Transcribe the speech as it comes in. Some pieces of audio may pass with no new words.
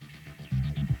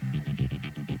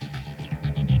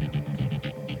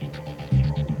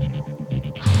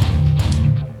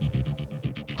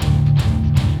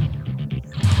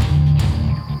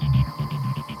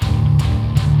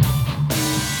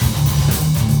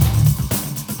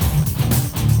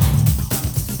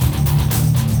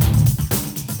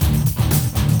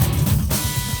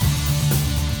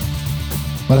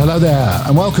Well, hello there,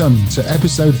 and welcome to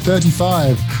episode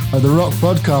 35 of the Rock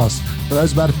Podcast. For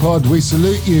those about a pod, we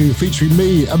salute you, featuring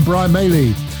me and Brian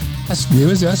Maley. That's new,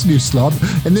 isn't it? That's a new slob.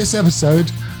 In this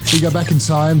episode, we go back in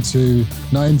time to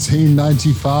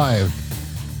 1995.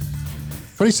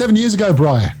 27 years ago,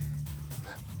 Brian.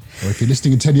 Or if you're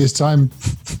listening in 10 years' time,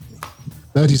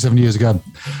 37 years ago.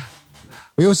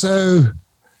 We also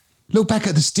look back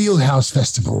at the Steelhouse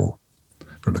Festival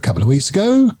from a couple of weeks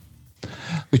ago.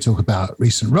 We talk about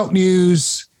recent rock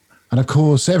news and, of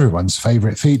course, everyone's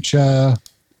favourite feature,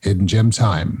 Hidden Gem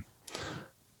Time.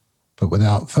 But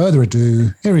without further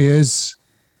ado, here he is,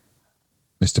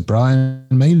 Mr. Brian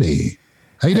Maley.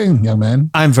 How you doing, young man?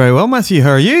 I'm very well, Matthew. How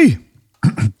are you?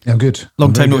 I'm good.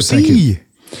 Long time no see.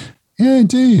 Yeah,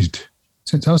 indeed.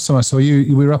 Since last time I saw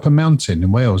you, we were up a mountain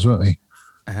in Wales, weren't we?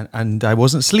 And I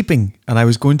wasn't sleeping, and I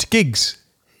was going to gigs.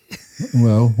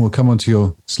 Well, we'll come on to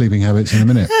your sleeping habits in a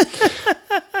minute.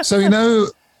 So,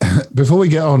 before we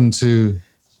get on to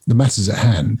the matters at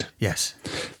hand, yes,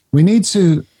 we need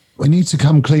to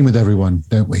come clean with everyone,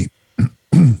 don't we?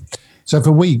 So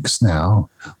for weeks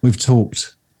now, we've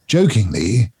talked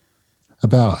jokingly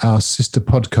about our sister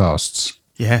podcasts.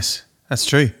 Yes, that's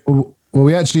true. Well,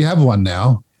 we actually have one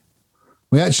now.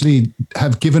 We actually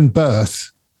have given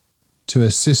birth to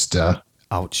a sister.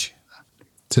 Ouch.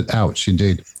 Ouch,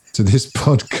 indeed. To this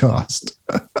podcast.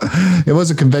 It was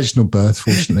a conventional birth,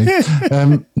 fortunately.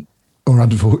 Or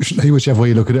unfortunately, whichever way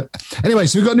you look at it. Anyway,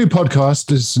 so we've got a new podcast,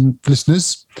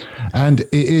 listeners, and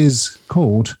it is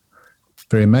called,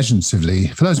 very imaginatively,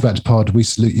 for those about to pod, we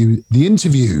salute you, The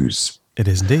Interviews. It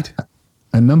is indeed.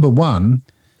 And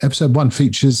episode 1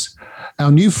 features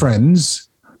our new friends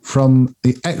from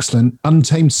the excellent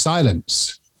Untamed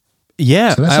Silence.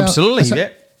 Yeah, so absolutely.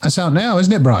 That's out now,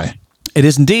 isn't it, Bri? It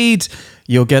is indeed.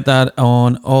 You'll get that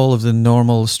on all of the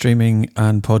normal streaming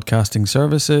and podcasting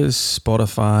services,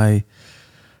 Spotify,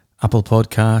 Apple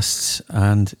Podcasts,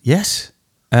 and yes.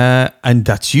 And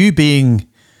that's you being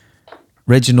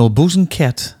Reginald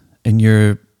Bosanquet in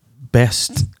your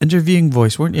best interviewing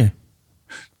voice, weren't you?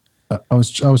 I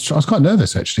was quite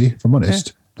nervous, actually, if I'm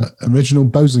honest. Yeah. Original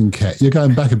Bosanquet. You're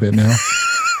going back a bit now.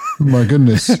 Oh my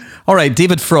goodness. All right,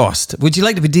 David Frost. Would you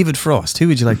like to be David Frost? Who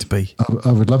would you like to be?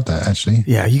 I would love that, actually.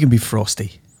 Yeah, you can be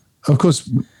Frosty. Of course,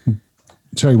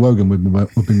 Terry Wogan would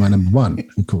be my number one,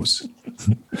 of course.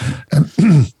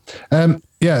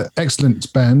 Yeah,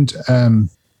 excellent band.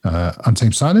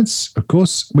 Untamed Silence, of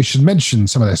course. We should mention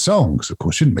some of their songs, of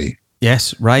course, shouldn't we?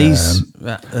 Yes, Rise.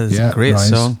 That is a great Rise.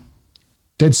 song.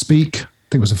 Dead Speak, I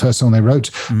think was the first song they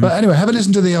wrote. But anyway, have a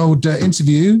listen to the old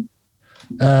interview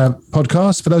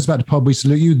podcast. For those about to pod, we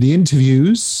salute you. The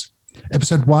Interviews,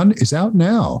 episode 1 is out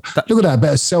now. Look at that, a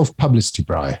bit of self-publicity,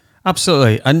 Bri.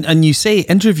 Absolutely. And you say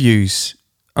interviews.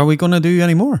 Are we going to do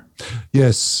any more?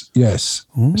 Yes. Okay.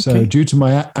 So due to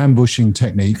my ambushing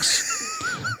techniques,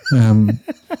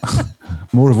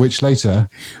 more of which later.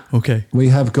 Okay. We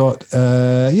have got,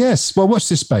 watch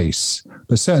this space.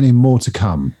 There's certainly more to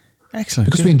come.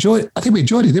 Excellent. Because we enjoyed it. I think we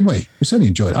enjoyed it, didn't we? We certainly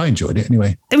enjoyed it. I enjoyed it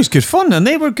anyway. It was good fun, and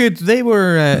they were good. They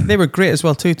were great as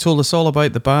well too. Told us all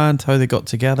about the band, how they got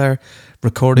together,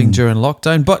 recording during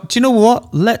lockdown. But do you know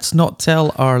what? Let's not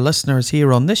tell our listeners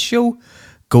here on this show.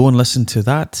 Go and listen to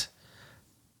that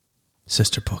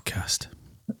sister podcast.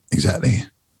 Exactly.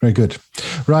 Very good.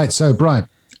 Right. So, Brian.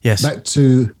 Yes. Back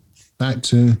to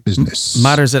business.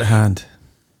 Matters at hand.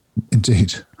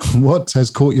 Indeed. What has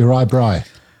caught your eye, Brian?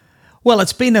 Well,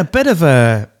 it's been a bit of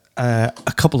a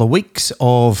couple of weeks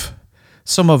of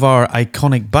some of our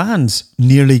iconic bands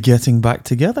nearly getting back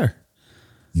together.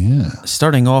 Yeah.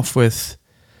 Starting off with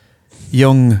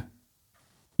your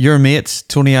mates,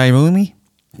 Tony Iommi.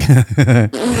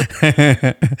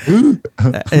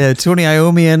 Tony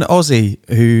Iommi and Ozzy,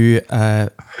 who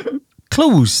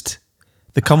closed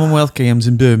the Commonwealth Games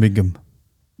in Birmingham.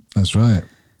 That's right.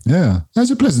 Yeah. That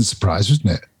was a pleasant surprise,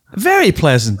 wasn't it? Very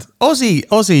pleasant.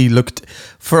 Ozzy looked,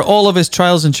 for all of his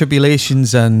trials and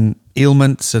tribulations and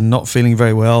ailments and not feeling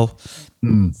very well,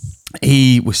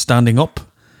 he was standing up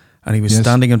and he was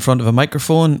standing in front of a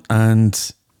microphone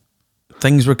and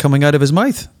things were coming out of his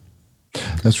mouth.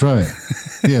 That's right.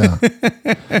 Yeah.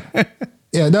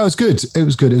 Yeah, no, it was good. It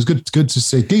was good. It was good to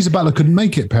see. Geezer Butler couldn't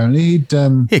make it, apparently. He had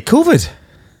COVID.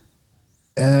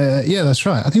 Yeah, that's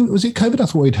right. I think, was it COVID? I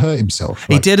thought he'd hurt himself.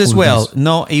 He did as well.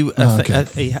 No,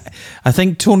 I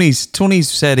think Tony's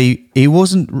said he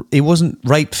wasn't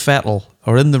right fettle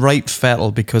or in the right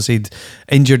fettle because he'd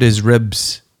injured his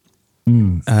ribs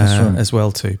as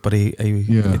well too. But he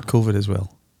had COVID as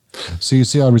well. So you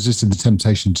see, I resisted the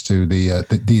temptation to do the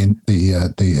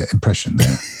impression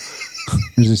there.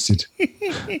 Resisted.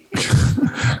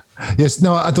 Yes,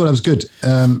 no, I thought that was good.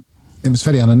 It was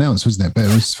fairly unannounced, wasn't it? But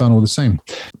it was fun all the same.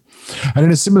 And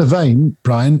in a similar vein,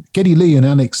 Brian, Geddy Lee and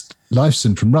Alex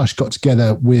Lifeson from Rush got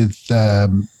together with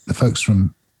the folks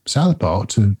from South Park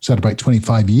to celebrate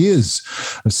 25 years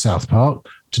of South Park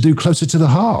to do Closer to the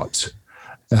Heart,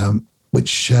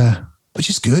 which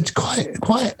is good.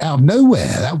 Quite out of nowhere,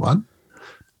 that one.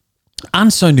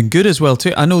 And sounding good as well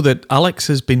too. I know that Alex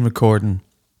has been recording.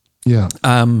 Yeah.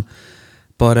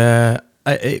 But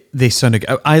they sounded.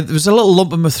 There was a little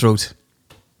lump in my throat.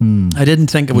 I didn't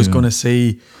think I was going to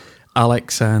see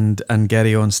Alex and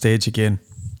Geddy on stage again.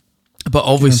 But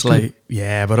obviously,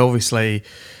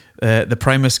 the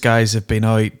Primus guys have been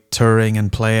out touring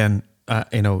and playing.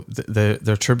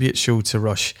 Their tribute show to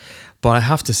Rush. But I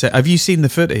have to say, have you seen the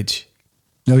footage?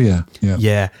 Oh yeah.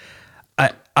 Yeah.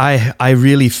 I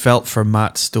really felt for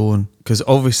Matt Stone, because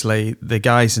obviously the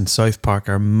guys in South Park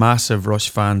are massive Rush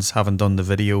fans, having done the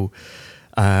video,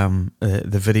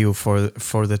 the video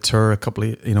for the tour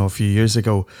a few years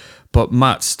ago. But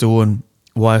Matt Stone,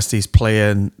 whilst he's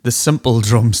playing the simple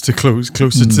drums to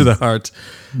Closer to the Heart,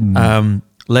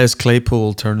 Les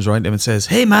Claypool turns around to him and says,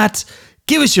 "Hey Matt,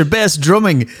 give us your best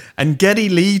drumming." And Geddy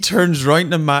Lee turns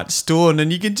around to Matt Stone,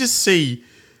 and you can just see,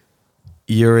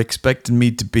 "You're expecting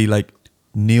me to be like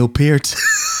Neil Peart."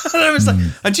 And I was like,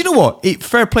 and do you know what?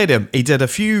 Fair play to him. He did a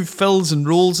few fills and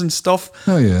rolls and stuff.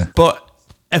 Oh yeah. But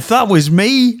if that was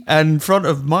me in front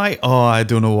of I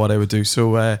don't know what I would do.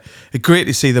 So great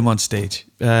to see them on stage.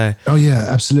 Oh yeah,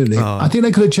 absolutely. I think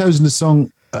they could have chosen a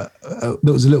song that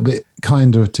was a little bit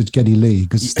kinder to Geddy Lee,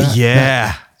 because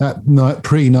that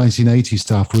pre-1980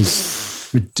 stuff was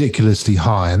ridiculously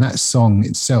high, and that song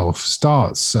itself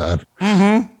starts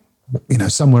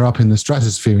somewhere up in the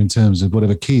stratosphere in terms of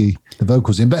whatever key the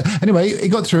vocals in. But anyway, he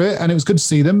got through it, and it was good to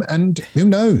see them. And who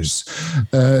knows?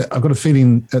 I've got a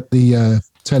feeling at the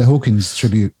Taylor Hawkins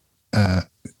tribute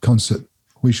concert,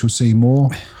 we shall see more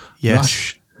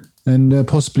Rush, and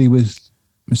possibly with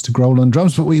Mr. Grohl on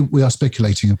drums. But we are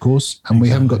speculating, of course, and we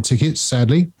haven't got tickets,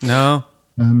 sadly. No.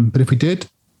 But if we did,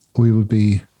 we would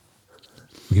be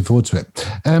looking forward to it.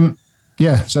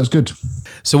 Yeah, sounds good.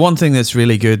 So one thing that's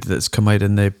really good that's come out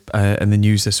in the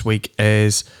news this week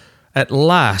is, at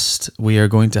last, we are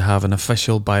going to have an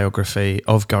official biography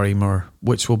of Gary Moore,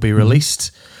 which will be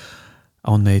released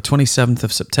on the 27th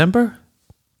of September,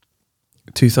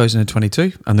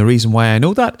 2022. And the reason why I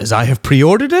know that is I have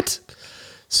pre-ordered it.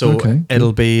 So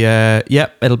it'll be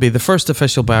the first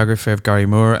official biography of Gary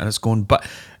Moore, and it's going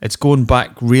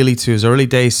back really to his early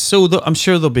days. So I'm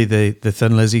sure there'll be the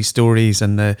Thin Lizzy stories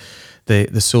and the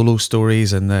solo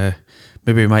stories, and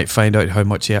maybe we might find out how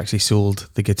much he actually sold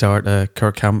the guitar to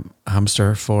Kirk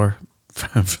Hamster for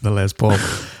the Les Paul.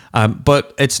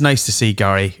 But it's nice to see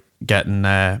Gary getting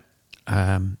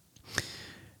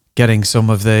some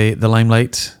of the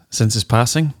limelight since his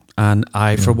passing. And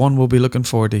I, for one, will be looking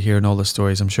forward to hearing all the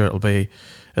stories. I'm sure it'll be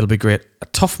great. A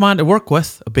tough man to work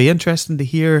with. It'll be interesting to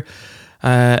hear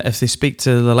if they speak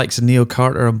to the likes of Neil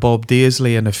Carter and Bob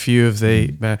Daisley and a few of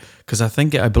the, because I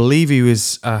believe he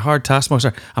was a hard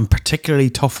taskmaster and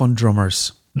particularly tough on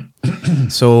drummers.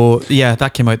 So yeah,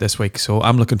 that came out this week. So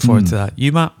I'm looking forward to that.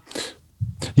 You, Matt?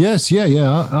 Yes,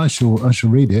 yeah. I shall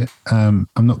read it. I'm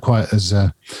not quite as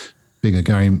big a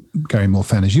Gary Moore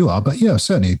fan as you are, but yeah, I'll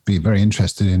certainly be very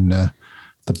interested in the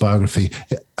biography.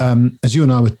 As you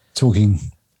and I were talking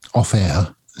off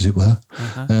air, as it were,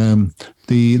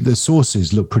 the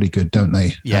sources look pretty good, don't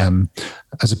they? Yeah.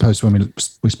 As opposed to when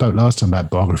we spoke last time about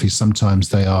biographies, sometimes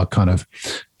they are kind of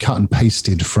cut and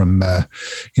pasted from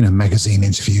magazine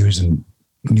interviews and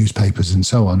newspapers and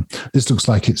so on. This looks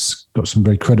like it's got some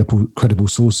very credible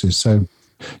sources. So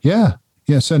yeah,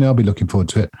 certainly I'll be looking forward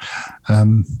to it.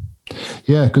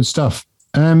 Yeah, good stuff.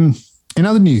 In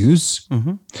other news,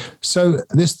 so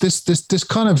this is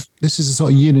a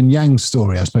sort of yin and yang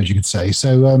story, I suppose you could say.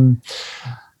 So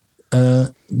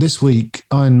this week,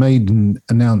 Iron Maiden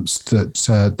announced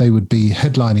that they would be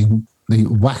headlining the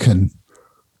Wacken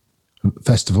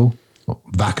Festival, or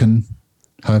Wacken,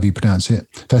 however you pronounce it,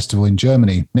 festival in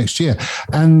Germany next year.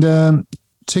 And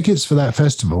tickets for that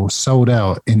festival sold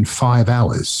out in 5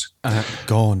 hours.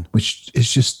 Gone. Which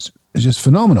is just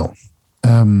phenomenal.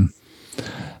 And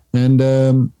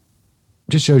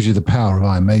just shows you the power of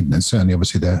Iron Maiden, and certainly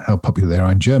obviously how popular they are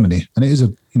in Germany. And it is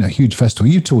a huge festival.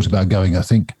 You talked about going, I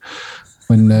think,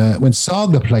 when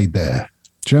Saga played there.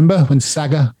 Do you remember when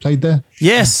Saga played there?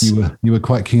 Yes, you were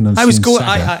quite keen on. I was going.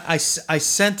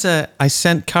 Saga. I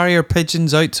sent carrier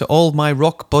pigeons out to all my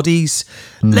rock buddies.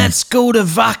 Let's go to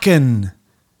Wacken.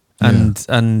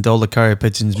 And all the carrier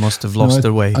pigeons must have lost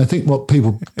their way. I think what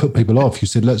put people off, you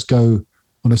said, let's go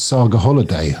on a saga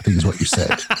holiday, I think is what you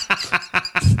said,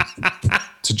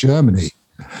 to Germany.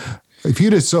 If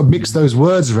you'd have sort of mixed those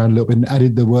words around a little bit and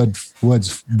added the words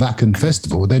Wacken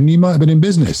Festival, then you might have been in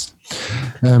business.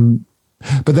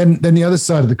 But then the other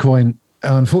side of the coin,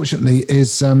 unfortunately,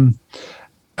 is the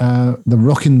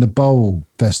Rockin' the Bowl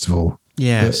Festival.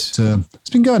 Yes. It's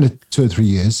been going to 2 or 3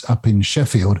 years up in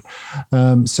Sheffield.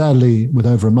 Sadly, with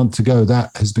over a month to go,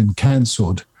 that has been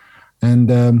cancelled. And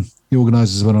the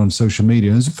organisers went on social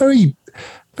media. And it was a very,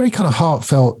 very kind of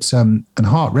heartfelt and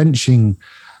heart-wrenching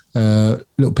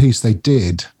little piece they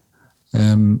did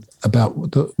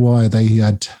about why they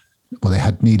had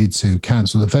needed to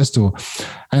cancel the festival.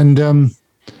 And,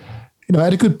 I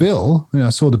had a good bill. I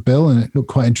saw the bill and it looked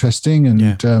quite interesting.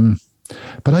 And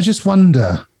but I just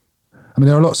wonder, I mean,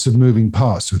 there are lots of moving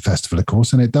parts to a festival, of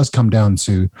course, and it does come down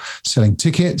to selling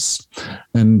tickets.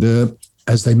 And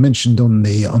as they mentioned on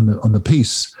the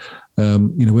piece,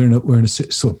 we're in a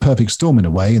sort of perfect storm in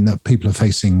a way, in that people are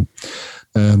facing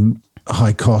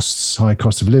high cost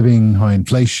of living, high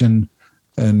inflation,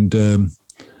 and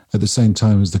at the same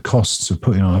time as the costs of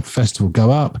putting on a festival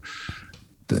go up,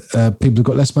 people have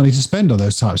got less money to spend on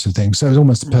those types of things. So it's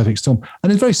almost a perfect storm.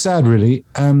 And it's very sad, really.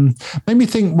 Made me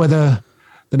think whether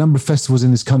the number of festivals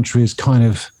in this country is kind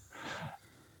of,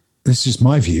 this is just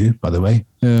my view, by the way,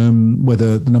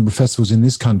 whether the number of festivals in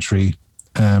this country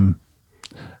in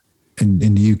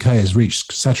the UK has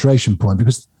reached saturation point,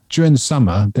 because during the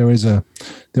summer there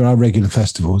are regular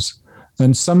festivals,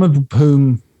 and some of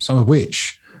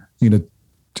which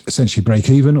essentially break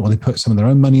even, or they put some of their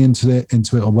own money into it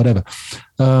or whatever.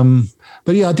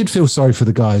 But yeah, I did feel sorry for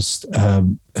the guys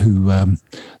who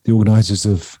the organisers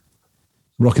of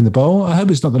Rockin' the Bowl. I hope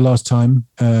it's not the last time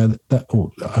I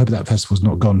hope that festival's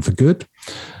not gone for good.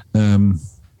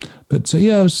 But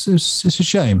yeah, it's a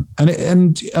shame,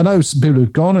 and I know some people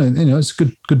have gone, and it's a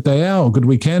good day out, or good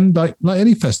weekend, like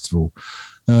any festival.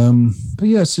 But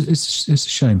yeah, it's a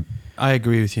shame. I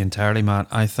agree with you entirely, Matt.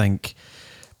 I think,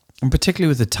 and particularly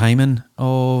with the timing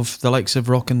of the likes of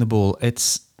Rockin' the Bowl,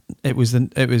 it was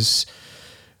 9th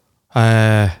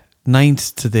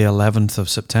to the 11th of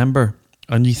September,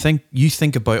 and you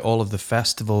think about all of the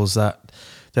festivals that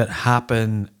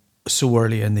happen so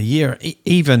early in the year,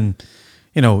 even.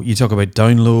 You talk about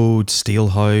Download,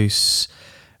 Steelhouse,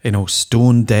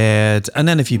 Stone Dead. And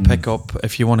then if you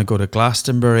if you want to go to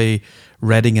Glastonbury,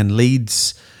 Reading and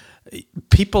Leeds,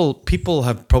 people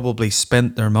have probably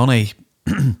spent their money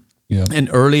in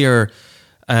earlier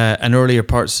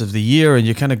parts of the year, and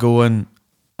you're kind of going,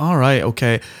 all right,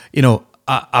 okay.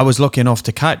 I was lucky enough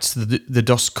to catch the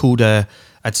Dust Coda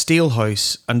at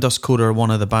Steelhouse, and Dust Coda are one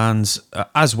of the bands,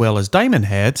 as well as Diamond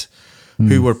Head,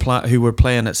 who were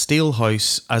playing at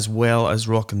Steelhouse as well as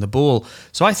Rockin' the Bowl.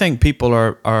 So I think people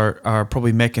are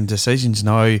probably making decisions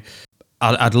now.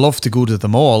 I'd love to go to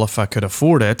them all if I could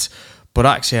afford it, but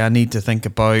actually I need to think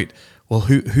about, well,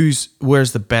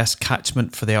 where's the best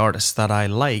catchment for the artists that I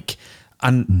like,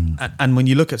 and when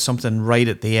you look at something right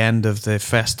at the end of the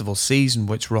festival season,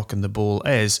 which Rockin' the Bowl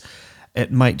is,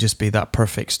 it might just be that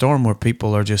perfect storm where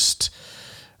people are just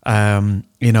have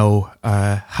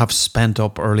spent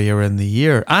up earlier in the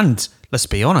year. And let's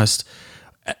be honest,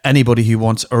 anybody who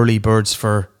wants early birds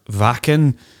for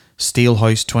Wacken,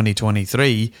 Steelhouse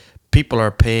 2023, people are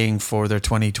paying for their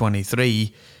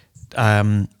 2023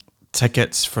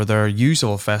 tickets for their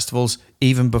usual festivals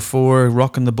even before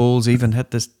Rockin' the Bowls even hit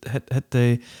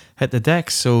the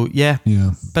decks. So yeah,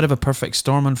 bit of a perfect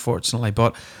storm, unfortunately.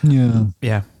 But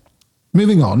yeah.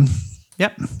 Moving on.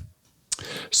 Yep.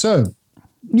 So,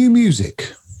 new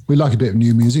music. We like a bit of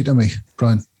new music, don't we,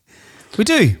 Brian? We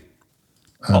do.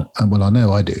 And well, I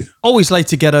know I do. Always like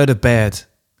to get out of bed.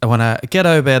 When I get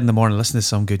out of bed in the morning, listen to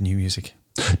some good new music.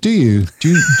 Do you? Do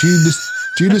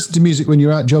you listen to music when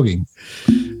you're out jogging?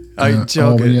 Out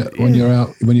jogging. When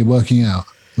you're working out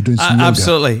or doing some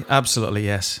yoga? Absolutely,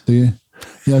 yes. Do you?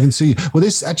 Yeah, I can see. Well,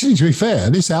 this actually, to be fair,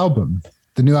 this album,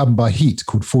 the new album by Heat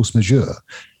called Force Majeure,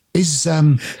 is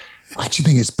I actually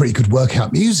think it's pretty good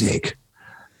workout music.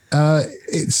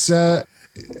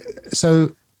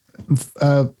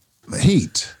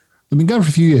 Heat. They've been going for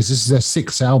a few years. This is their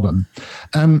 6th album.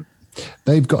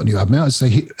 They've got a new album out.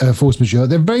 It's Force Majeure.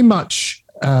 They're very much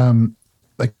they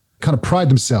kind of pride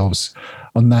themselves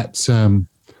on that sort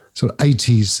of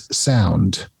 80s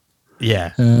sound.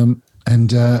 Yeah. And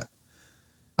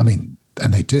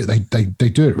they do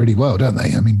it really well, don't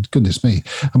they? I mean, goodness me.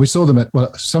 And we saw them at,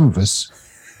 well, some of us,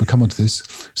 we'll come on to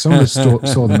this, some of us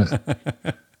saw them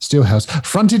at Steelhouse,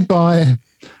 fronted by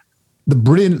the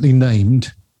brilliantly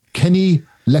named Kenny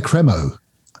Lecremo,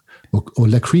 or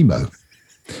Lecremo.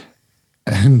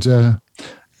 And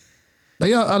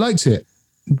I liked it.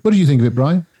 What do you think of it,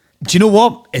 Brian? Do you know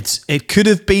what? It could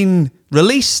have been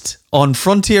released on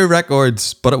Frontier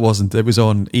Records, but it wasn't. It was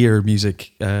on Ear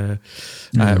Music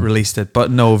released it.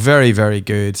 But no, very, very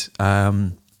good.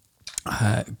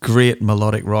 Great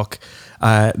melodic rock.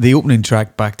 The opening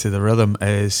track, Back to the Rhythm,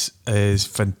 is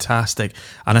fantastic,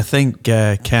 and I think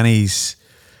Kenny's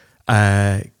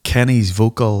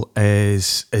vocal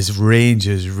is range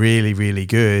is really, really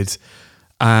good.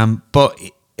 But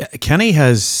Kenny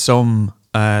has some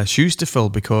shoes to fill,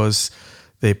 because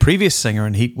the previous singer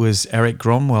in Heat was Eric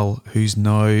Gromwell, who's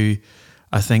now,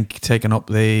 I think, taken up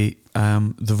the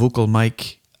vocal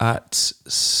mic at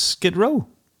Skid Row.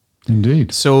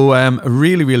 Indeed. So a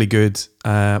really, really good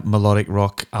melodic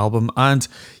rock album. And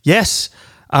yes,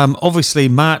 obviously,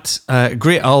 Matt,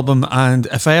 great album. And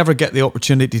if I ever get the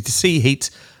opportunity to see Heat,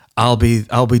 I'll be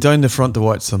down the front to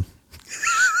watch them.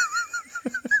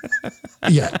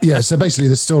 Yeah. So basically,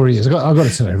 the story is, I've got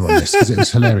to tell everyone this because it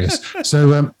was hilarious.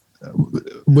 So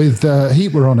with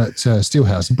Heat were on at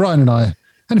Steelhouse, and Brian and I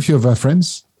and a few of our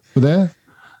friends were there,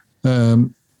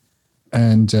 and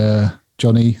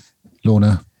Johnny,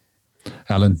 Lorna,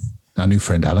 Alan, our new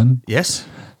friend Alan, Yes.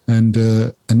 and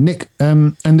Nick,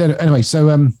 and then anyway,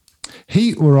 so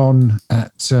Heat were on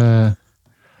at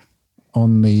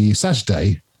on the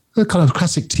Saturday, a kind of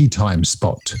classic tea time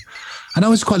spot. And I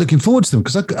was quite looking forward to them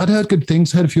because I'd heard good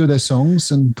things, heard a few of their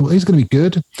songs, and thought these are going to be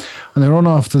good. And they were on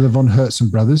after the Von Herzen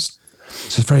brothers.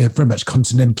 So it's very, very much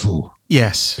continental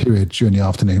Yes. period during the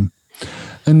afternoon.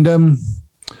 And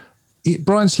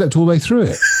Brian slept all the way through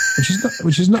it,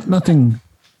 which is nothing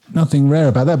rare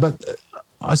about that. But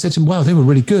I said to him, wow, they were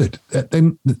really good.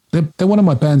 They're one of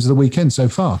my bands of the weekend so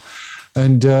far.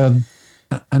 And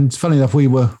funny enough, we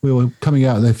were coming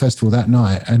out of the festival that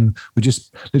night, and we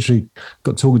just literally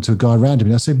got talking to a guy around him.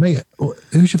 And I said, mate,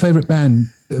 who's your favourite band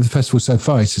of the festival so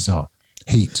far? He says,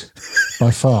 Heat,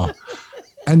 by far.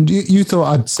 And you thought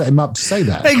I'd set him up to say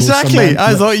that. Exactly.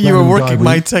 I thought you were working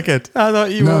my ticket. But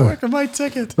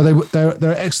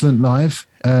they're excellent live.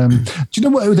 Do you know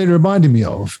what they reminded me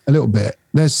of a little bit?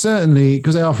 They're certainly,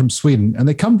 because they are from Sweden and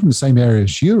they come from the same area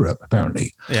as Europe,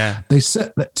 apparently. Yeah.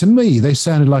 To me, they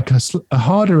sounded like a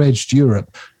harder edged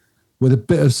Europe with a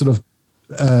bit of sort of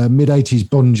mid-80s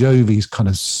Bon Jovi's kind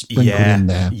of sprinkled in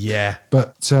there. Yeah.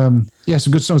 But some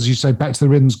good songs, as you say. Back to the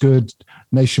Rhythm's good.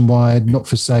 Nationwide, Not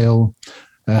for Sale,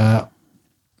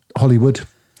 Hollywood.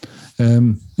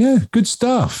 Good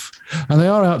stuff. And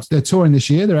they're touring this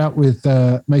year. They're out with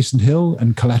Mason Hill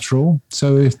and Collateral.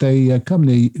 So if they come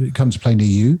to play near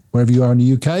you, wherever you are in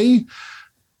the UK,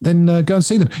 then go and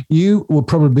see them. You will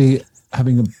probably be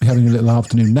having a little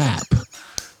afternoon nap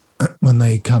when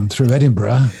they come through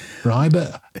Edinburgh, right?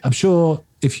 But I'm sure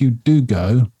if you do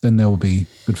go, then there will be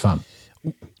good fun.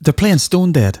 They're playing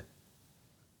Stone Dead.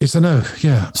 Yes, I know.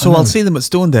 Yeah. So I'll see them at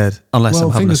Stone Dead, unless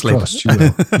I'm having a sleep. Fingers crossed, you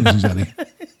will. Yes, exactly.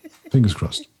 Fingers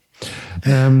crossed.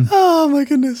 Oh my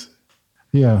goodness.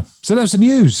 Yeah. So that's the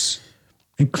news,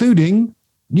 including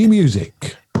new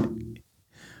music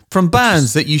from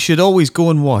bands that you should always go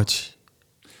and watch.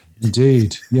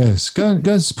 Indeed. Yes. Go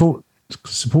and support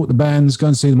the bands. Go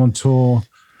and see them on tour.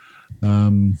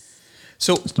 So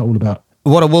it's not all about.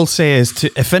 What I will say is,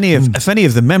 if any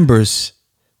of the members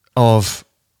of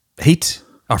Heat,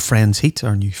 our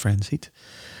new friends Heat,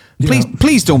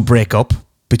 please don't break up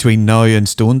between now and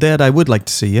Stone Dead. I would like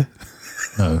to see you.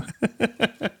 No,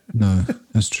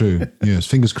 that's true. Yes,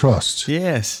 fingers crossed.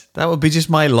 Yes, that would be just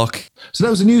my luck. So that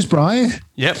was the news, Brian.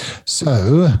 Yep.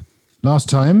 So last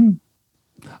time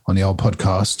on the old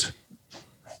podcast,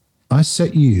 I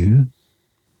set you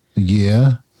the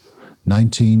year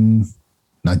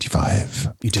 1995.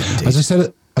 You did indeed. As I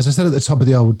said at the top of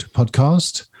the old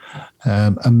podcast,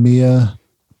 a mere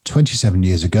 27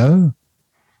 years ago,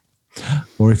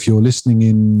 or if you're listening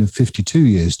in 52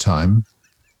 years' time,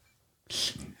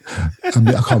 I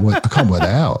can't work that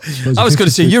out. I was going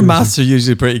to say, your maths are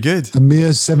usually pretty good. A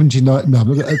mere 79. No,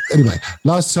 anyway,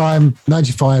 last time,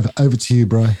 95, over to you,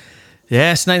 Brian.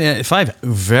 Yes, 1995.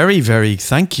 Very, very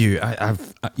thank you.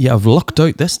 I've lucked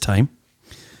out this time.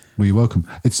 Well, you're welcome.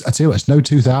 I tell you what, it's no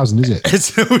 2000, is it?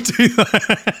 It's no 2000.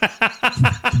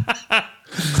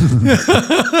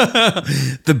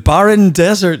 The barren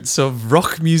deserts of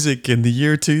rock music in the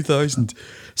year 2000.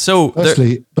 So,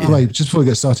 firstly, by the way, just before we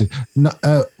get started, in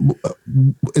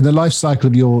the life cycle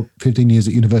of your 15 years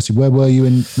at university, where were you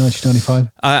in 1995?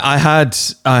 I had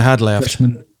left.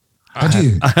 Freshman. Had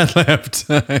you? I had left.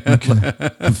 Okay.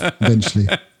 Eventually.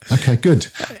 Okay, good.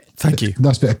 Thank you.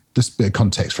 Nice bit of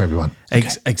context for everyone. Okay.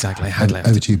 Exactly. I had left.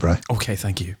 Over to you, Brian. Okay,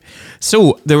 thank you.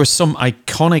 So there were some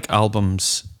iconic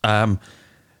albums.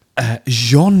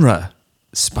 Genre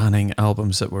spanning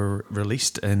albums that were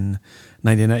released in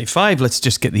 1995. Let's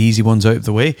just get the easy ones out of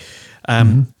the way.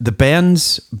 The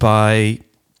Bends by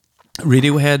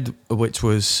Radiohead, which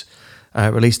was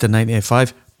released in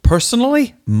 1985.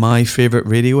 Personally, my favourite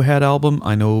Radiohead album.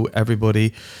 I know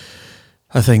everybody,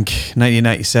 I think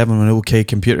 1997 when OK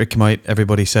Computer came out,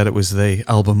 everybody said it was the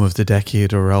album of the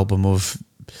decade or album of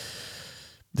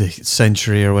the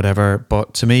century or whatever.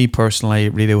 But to me personally,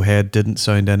 Radiohead couldn't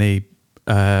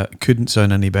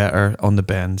sound any better on the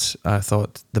Bends. I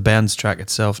thought the Bends track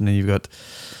itself, and then you've got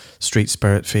Street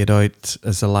Spirit Fade Out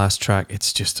as the last track.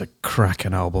 It's just a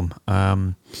cracking album.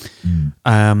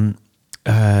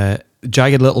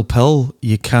 Jagged Little Pill,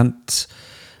 you can't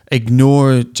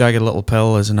ignore Jagged Little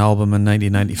Pill as an album in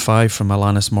 1995 from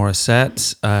Alanis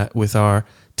Morissette with our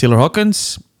Taylor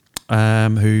Hawkins,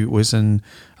 who was in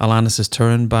Alanis's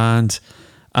touring band.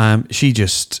 She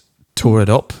just tore it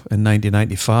up in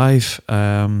 1995.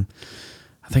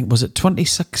 I think, was it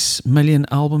 26 million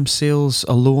album sales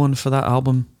alone for that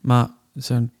album, Matt?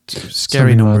 Scary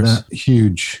Something numbers. like that.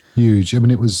 Huge. I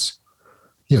mean, it was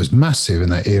massive in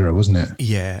that era, wasn't it?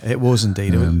 Yeah, it was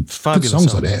indeed. It was fabulous. Good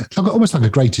songs album. on it. Almost like a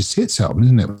greatest hits album,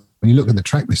 isn't it? When you look at the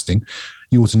track listing,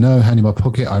 You Ought to Know, Hand in My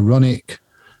Pocket, Ironic,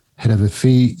 Head Over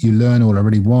Feet, You Learn All I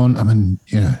Really Want. I mean,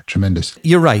 tremendous.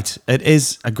 You're right. It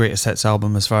is a greatest hits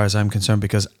album as far as I'm concerned,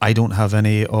 because I don't have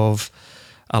any of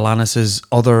Alanis's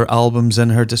other albums in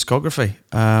her discography.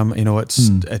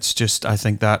 It's just, I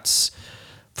think that's,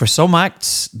 for some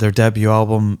acts, their debut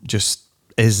album just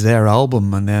is their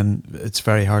album, and then it's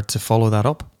very hard to follow that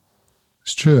up.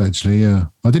 It's true, actually, yeah.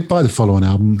 I did buy the follow-on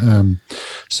album,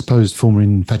 Supposed Former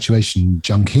Infatuation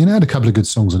Junkie, and it had a couple of good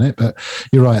songs on it, but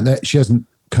you're right, that she hasn't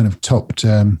kind of topped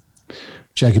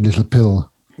Jagged Little Pill.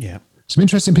 Yeah. Some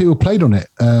interesting people played on it.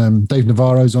 Dave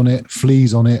Navarro's on it,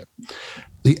 Flea's on it.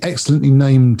 The excellently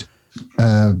named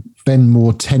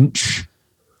Benmont Tench.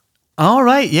 All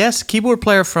right, yes, keyboard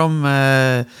player from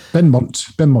Benmont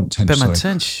Tench. Benmont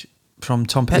Tench from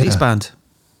Tom Petty's band.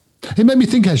 It made me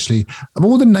think, actually, of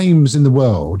all the names in the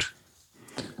world,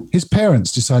 his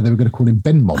parents decided they were going to call him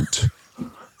Benmont.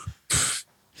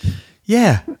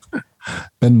 Yeah.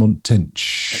 Benmont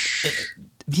Tench.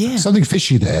 Yeah. Something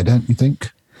fishy there, don't you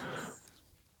think?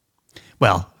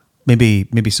 Well, maybe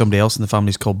somebody else in the family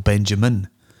is called Benjamin.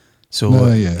 So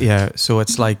so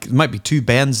it's like, it might be two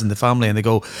Bens in the family, and they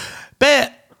go,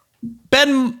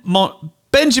 Benjamin,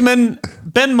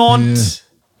 Benmont.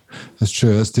 Yeah. That's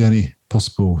true. That's the only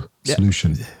possible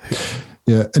solution.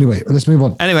 Yeah. Anyway, let's move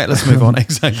on.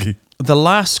 Exactly. The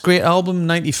last great album,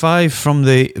 95, from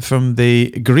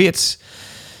the great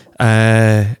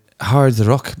hard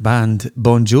rock band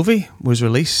Bon Jovi, was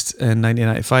released in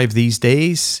 1995. These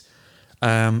Days.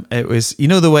 It was,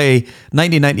 the way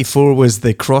 1994 was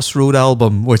the Crossroad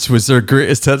album, which was their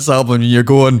greatest hits album, and you're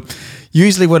going,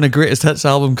 usually when a greatest hits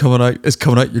album is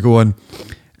coming out, you're going,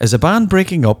 is a band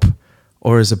breaking up,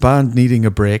 or is a band needing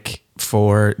a break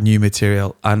for new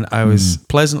material? And I was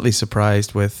pleasantly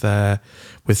surprised with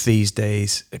These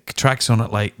Days. Tracks on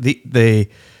it, like the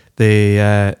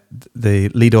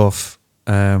lead off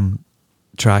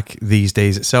track, These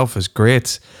Days itself, is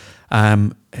great.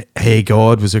 Hey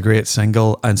God was a great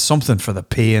single, and Something for the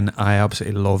Pain, I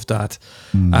absolutely loved that.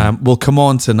 We'll come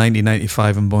on to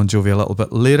 1995 and Bon Jovi a little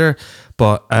bit later,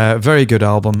 but very good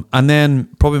album. And then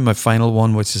probably my final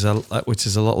one, which is a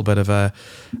little bit of a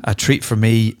treat for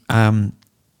me,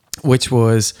 which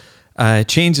was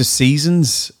Change of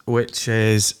Seasons, which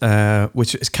is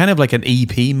kind of like an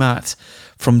EP, Matt,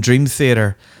 from Dream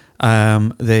Theater.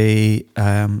 The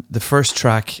first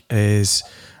track is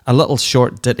a little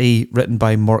short ditty written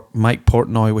by Mike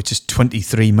Portnoy, which is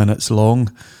 23 minutes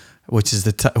long, which is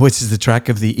the track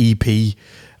of the EP,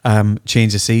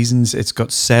 Change of Seasons. It's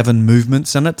got 7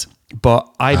 movements in it, but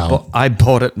I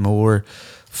bought it more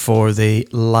for the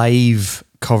live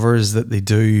covers that they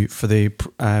do for the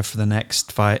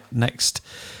next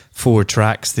 4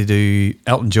 tracks. They do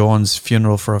Elton John's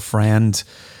Funeral for a Friend.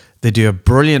 They do a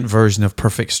brilliant version of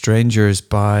Perfect Strangers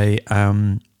by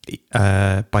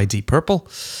Deep Purple.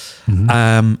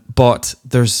 But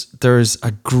there's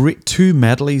a great 2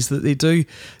 medleys that they do.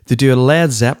 They do a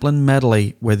Led Zeppelin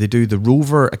medley where they do the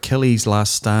Rover, Achilles,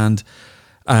 Last Stand,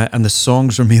 and the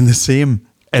songs remain the same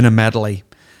in a medley.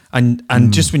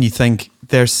 And just when you think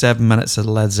there's 7 minutes of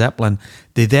Led Zeppelin,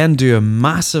 they then do a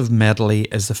massive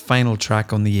medley as the final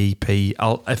track on the EP.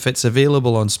 If it's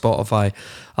available on Spotify,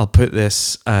 I'll put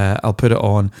it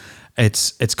on.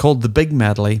 It's called The Big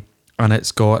Medley, and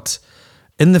it's got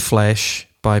In the Flesh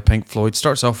by Pink Floyd.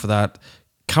 Starts off with that.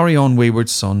 Carry On Wayward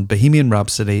Son, Bohemian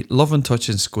Rhapsody, Love and Touch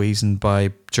and Squeezing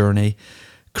by Journey,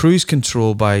 Cruise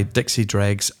Control by Dixie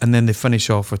Dregs, and then they finish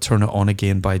off with Turn It On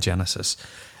Again by Genesis.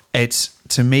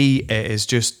 To me, it is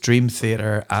just Dream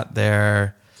Theater at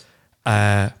their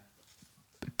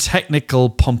technical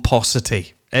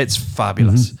pomposity. It's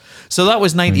fabulous. So that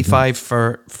was 95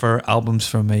 for albums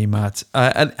for me, Matt.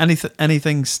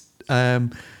 Anything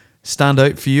stand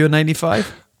out for you in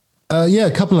 95? Yeah,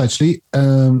 a couple actually.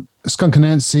 Skunk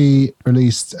Anansie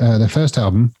released their first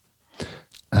album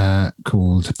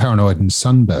called Paranoid and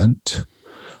Sunburnt,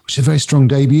 which is a very strong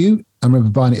debut. I remember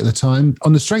buying it at the time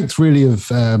on the strength really of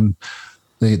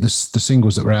the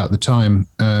singles that were out at the time.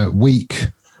 Weak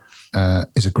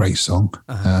is a great song,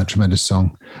 tremendous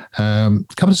song. A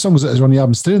couple of songs that are on the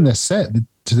album still in their set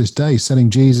to this day, Selling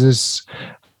Jesus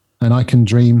and I Can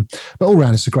Dream. But all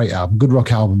round, it's a great album, good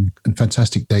rock album and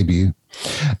fantastic debut.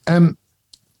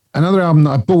 Another album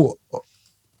that I bought,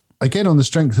 again on the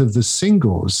strength of the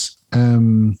singles,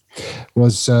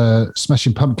 was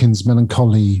Smashing Pumpkins'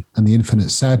 Melancholy and the Infinite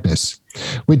Sadness,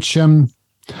 which I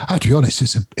have to be honest,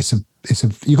 it's a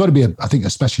you've got to be I think a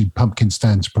Smashing Pumpkins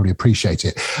fan to probably appreciate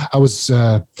it. I was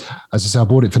as I say, I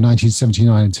bought it for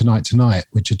 1979 and Tonight,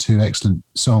 which are two excellent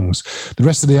songs. The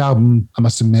rest of the album, I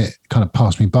must admit, kind of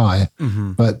passed me by,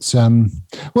 but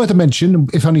worth a mention,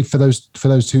 if only for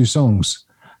those two songs.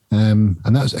 And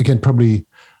that was again probably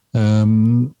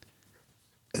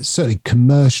certainly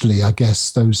commercially, I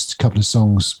guess those couple of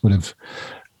songs would have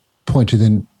pointed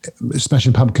in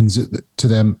Smashing Pumpkins to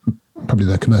them probably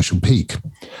their commercial peak.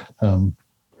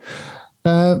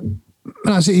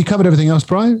 That's it. You covered everything else,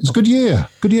 Brian. It's a good year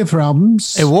for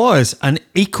albums. It was, and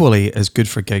equally as good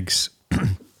for gigs.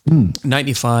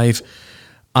 95,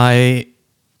 I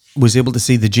was able to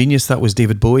see the genius that was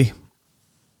David Bowie.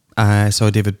 I saw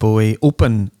David Bowie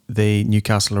open the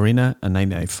Newcastle Arena in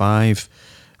 1995.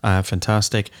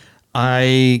 Fantastic.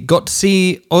 I got to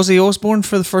see Ozzy Osbourne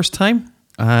for the first time.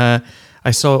 I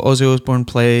saw Ozzy Osbourne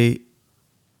play.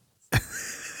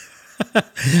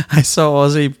 I saw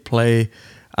Ozzy play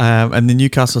in the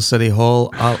Newcastle City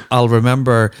Hall. I'll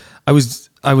remember. I was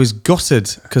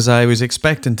gutted because I was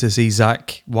expecting to see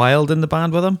Zakk Wylde in the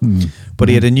band with him, but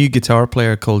he had a new guitar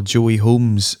player called Joey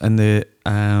Holmes in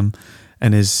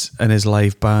his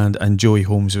live band, and Joey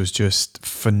Holmes was just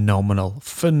phenomenal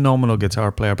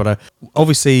guitar player. But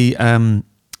obviously, Bon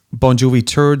Jovi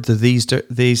toured the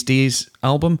These Days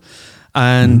album,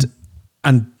 and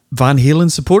Van Halen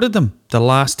supported them. The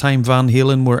last time Van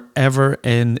Halen were ever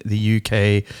in the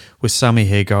UK was Sammy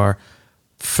Hagar.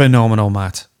 Phenomenal,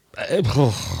 Matt.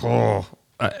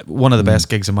 One of the best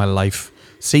gigs of my life.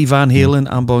 See Van Halen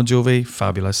and Bon Jovi,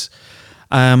 fabulous.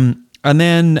 And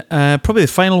then probably the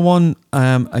final one,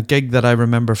 a gig that I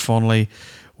remember fondly,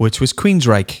 which was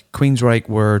Queensryche. Queensryche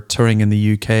were touring in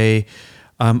the UK.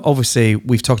 Obviously,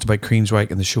 we've talked about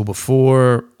Queensryche in the show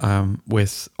before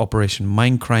with Operation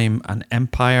Mindcrime and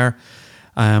Empire.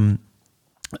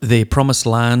 The Promised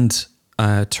Land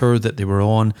tour that they were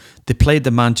on, they played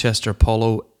the Manchester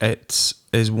Apollo. It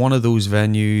is one of those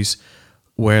venues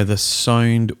where the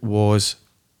sound was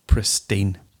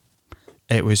pristine.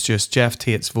 It was just, Jeff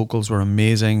Tate's vocals were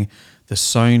amazing. The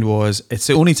sound was, it's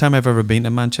the only time I've ever been to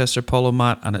Manchester Apollo,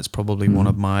 Matt, and it's probably one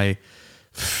of my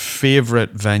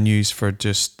favourite venues for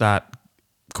just that.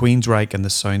 Queensryche and the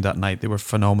sound that night, they were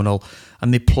phenomenal.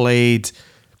 And they played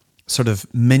sort of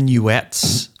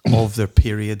minuets of their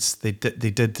periods. They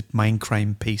did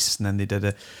Mindcrime piece, and then they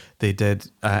did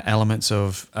elements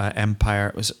of Empire.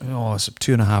 It was a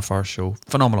 2.5 hour show.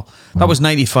 Phenomenal. Wow. That was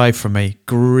 95 for me.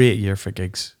 Great year for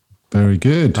gigs. Very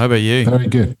good. How about you? Very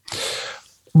good.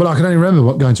 Well, I can only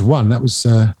remember going to one. That was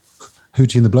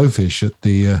Hootie and the Blowfish at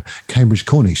the Cambridge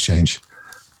Corn Exchange.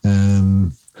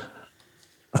 I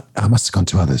must have gone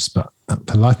to others, but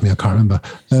for life of me, I can't remember.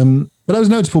 But that was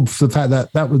notable for the fact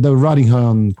that they were riding high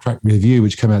on Crack Review,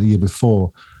 which came out the year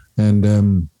before.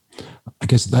 And I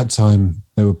guess at that time,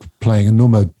 they were playing in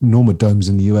Norma Domes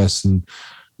in the US, and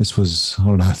this was,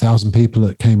 1,000 people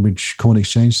at Cambridge Corn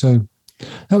Exchange. So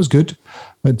that was good.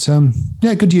 But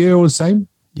good year all the same.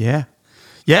 Yeah.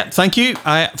 Yeah, thank you.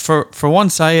 For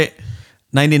once,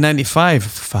 1995,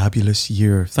 fabulous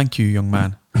year. Thank you, young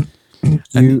man.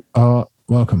 You are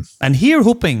welcome. And here,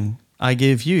 hoping I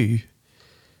give you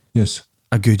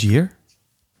a good year,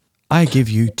 I give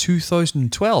you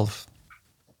 2012.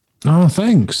 Oh,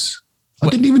 thanks. I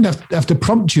didn't even have to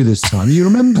prompt you this time. You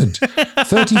remembered.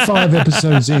 35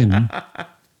 episodes in, and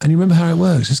you remember how it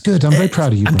works. It's good. I'm very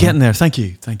proud of you. I'm getting there. Thank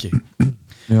you.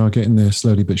 You are getting there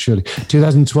slowly but surely.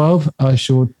 2012, a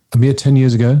mere 10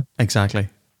 years ago. Exactly.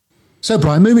 So,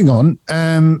 Brian, moving on.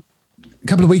 A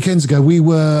couple of weekends ago, we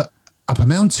were up a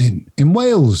mountain in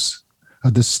Wales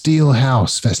at the Steel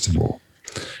House Festival.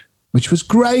 which was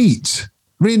great.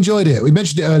 Really enjoyed it. We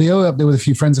mentioned it earlier, up there with a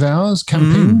few friends of ours,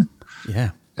 camping.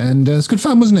 Yeah. And it's good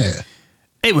fun, wasn't it?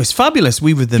 It was fabulous.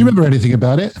 We were the... Do you remember anything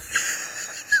about it?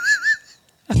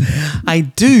 I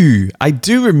do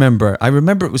remember. I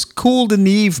remember it was cold in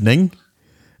the evening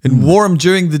and warm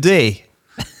during the day.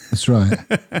 That's right.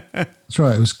 That's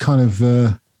right. It was kind of,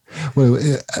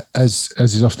 as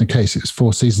is often the case, it was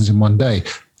 4 seasons in one day.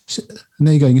 So, and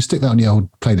there you go. You can stick that on your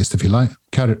old playlist if you like.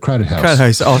 Crowded House. Crowded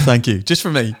House. Oh, thank you. Just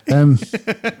for me. It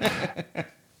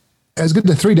was good.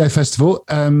 The 3-day festival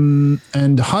and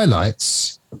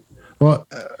highlights. Well,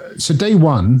 so day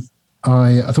one,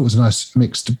 I thought was a nice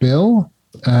mixed bill.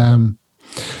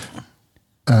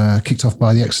 Kicked off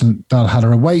by the excellent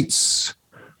Valhalla Awaits,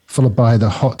 followed by the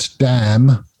Hot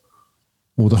Dam,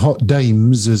 or the Hot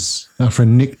Dames, as our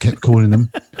friend Nick kept calling them.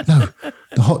 No,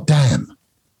 the Hot Dam.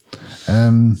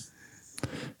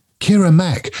 Kira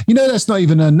Mack. You know, that's not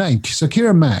even her name. So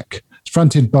Kira Mack is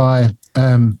fronted by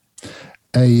Rihanna.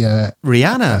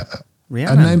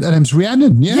 Her name's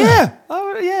Rhiannon. Yeah. Yeah.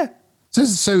 Oh, yeah.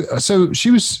 So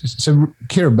she was. So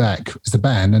Kira Mack is the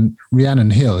band, and Rhiannon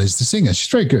Hill is the singer. She's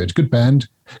very good band,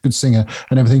 good singer,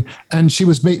 and everything. And she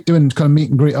was doing kind of meet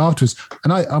and greet afterwards.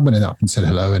 And I went up and said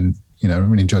hello, and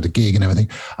really enjoyed the gig and everything.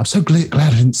 I'm so glad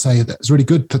I didn't say that. It was really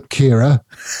good for Kira.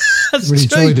 Really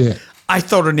enjoyed it. I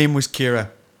thought her name was Kira.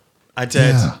 I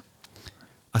did. Yeah.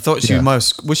 I thought she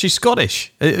was she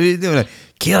Scottish?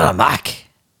 Kira Mack.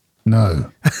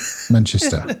 No,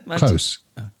 Manchester. Close.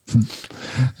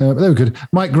 But they were good.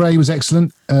 Mike Gray was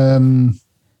excellent,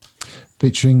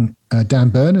 featuring Dan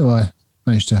Byrne, who I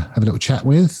managed to have a little chat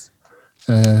with.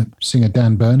 Singer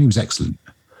Dan Byrne, he was excellent.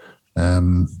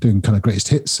 Doing kind of greatest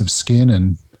hits of Skin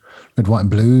and Red, White and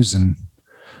Blues and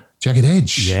Jagged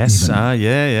Edge. Yes,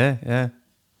 yeah.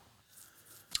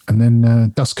 And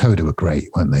then Dust Coda were great,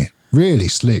 weren't they? Really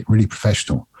slick, really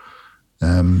professional.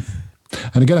 And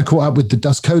again, I caught up with the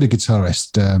Dust Coda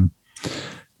guitarist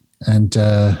and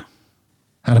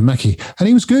Adam Mackey, and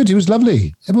he was good. He was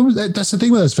lovely. That's the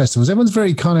thing with those festivals. Everyone's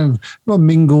very kind of, everyone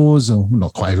mingles, or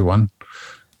not quite everyone,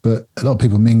 but a lot of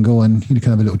people mingle, and you can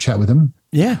have a little chat with them.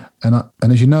 Yeah. And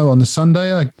as you know, on the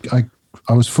Sunday, I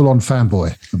was full on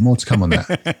fanboy. But more to come on that.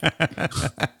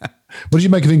 What did you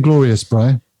make of Inglorious,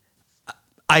 Brian?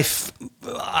 I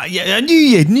knew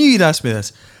you'd ask me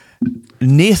this.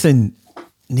 Nathan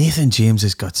James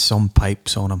has got some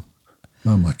pipes on him.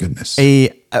 Oh my goodness.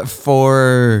 I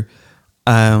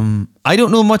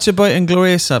don't know much about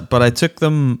Inglorious, but I took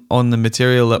them on the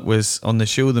material that was on the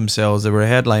show themselves. They were a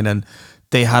headline, and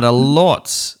they had a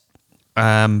lot.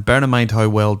 Bear in mind how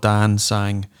well Dan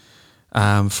sang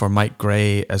for Mike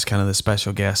Gray as kind of the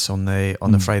special guest on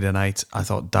the Friday night. I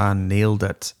thought Dan nailed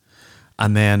it.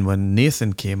 And then when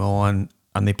Nathan came on,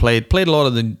 and they played a lot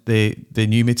of the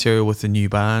new material with the new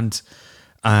band,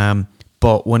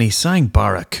 but when he sang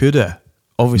Barracuda,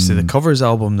 obviously the covers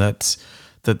album that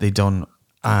they done,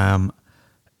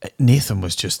 Nathan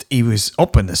he was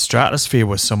up in the stratosphere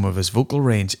with some of his vocal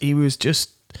range. He was just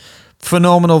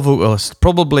phenomenal vocalist,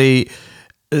 probably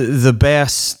the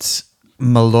best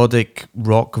melodic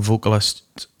rock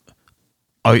vocalist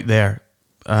out there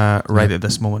right at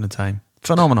this moment in time.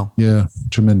 Phenomenal. Yeah,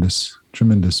 tremendous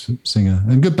singer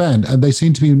and good band. And they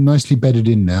seem to be nicely bedded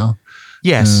in now.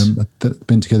 Yes. They've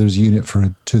been together as a unit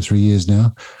for 2 or 3 years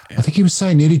now. Yeah. I think he was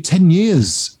saying nearly 10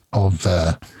 years of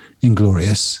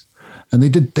Inglorious. And they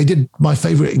did my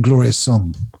favourite Inglorious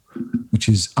song, which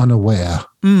is Unaware.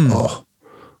 Oh,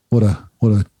 what a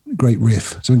great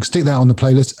riff. So we can stick that on the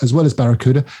playlist as well as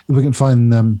Barracuda. If we can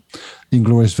find the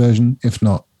Inglorious version, if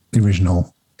not the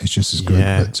original, it's just as good.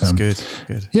 Yeah, but, it's good.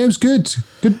 Yeah, it was good.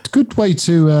 Good way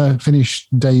to finish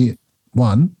day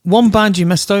one. One band you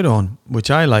missed out on, which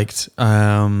I liked,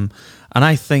 and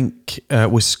I think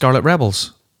was Scarlet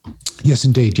Rebels. Yes,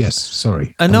 indeed. Yes,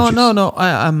 sorry. No.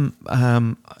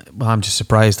 I'm just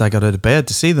surprised I got out of bed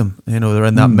to see them. They're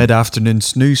in that mid-afternoon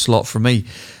snooze slot for me.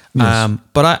 Yes.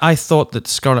 But I thought that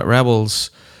Scarlet Rebels,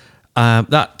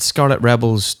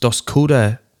 Dust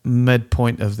Coda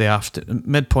midpoint of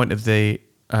the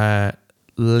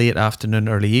late afternoon,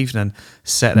 early evening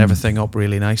set everything up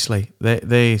really nicely.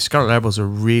 They Scarlet Rebels are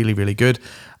really, really good.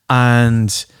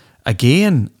 And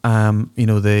again,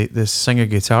 the singer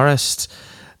guitarist,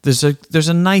 there's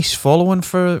a nice following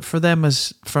for them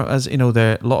as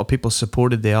a lot of people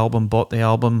supported the album, bought the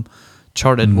album,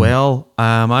 charted well.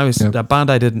 I was a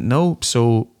band I didn't know,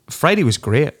 so Friday was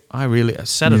great. I really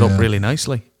set it up really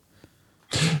nicely.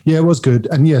 Yeah, it was good.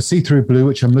 And See Through Blue,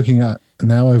 which I'm looking at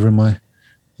now over in my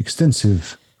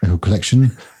extensive record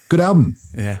collection. Good album.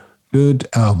 Yeah. Good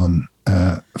album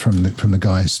from the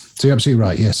guys. So you're absolutely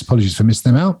right. Yes, apologies for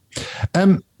missing them out.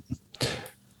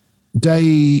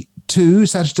 Day 2,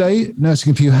 Saturday,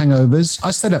 nursing a few hangovers.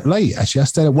 I stayed up late, actually. I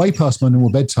stayed up way past my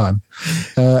normal bedtime.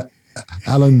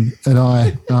 Alan and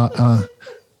I...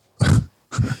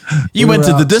 You went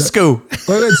to the disco.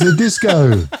 We went to the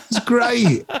disco. It was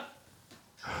great.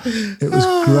 It was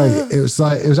great. It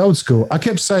was old school. I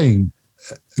kept saying,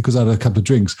 because I had a couple of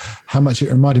drinks, how much it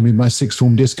reminded me of my sixth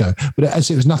form disco. But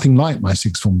it was nothing like my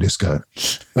sixth form disco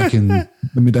back in the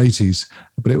mid-'80s.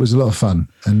 But it was a lot of fun.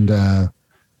 And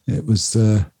it was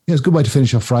a good way to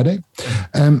finish off Friday.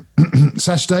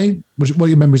 Saturday, what are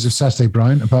your memories of Saturday,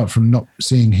 Brian, apart from not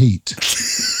seeing Heat?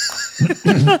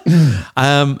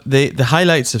 The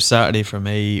highlights of Saturday for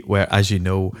me were, as you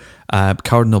know,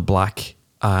 Cardinal Black,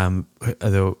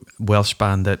 the Welsh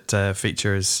band that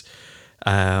features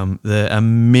the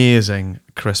amazing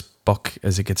Chris Buck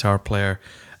as a guitar player,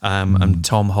 and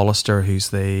Tom Hollister, who's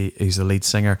the lead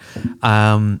singer.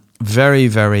 Very,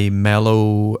 very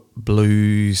mellow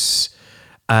blues,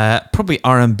 probably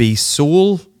R&B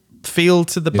soul feel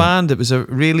to the band. It was a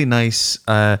really nice,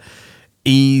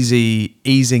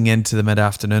 easing into the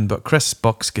mid-afternoon, but Chris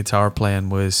Buck's guitar playing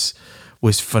was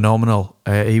phenomenal.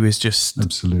 He was just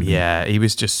he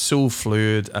was just so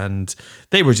fluid, and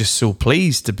they were just so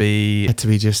pleased to be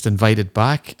just invited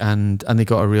back, and they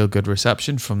got a real good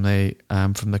reception from the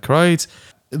crowd.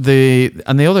 The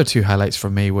other two highlights for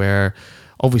me were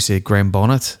obviously Graham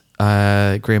Bonnet,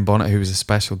 who was a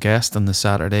special guest on the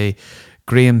Saturday.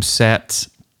 Graham's set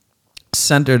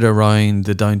centered around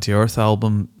the Down to Earth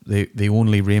album, the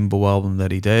only Rainbow album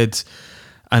that he did.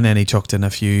 And then he chucked in a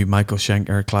few Michael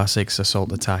Schenker classics,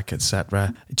 Assault Attack,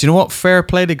 etc. Do you know what? Fair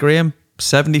play to Graham.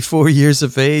 74 years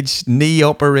of age, knee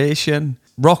operation.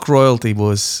 Rock royalty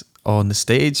was on the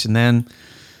stage. And then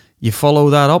you follow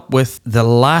that up with the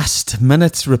last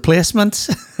minute's replacement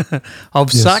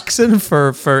of Saxon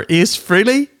for Ace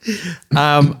Frehley.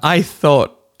 I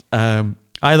thought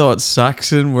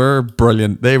Saxon were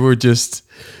brilliant. They were just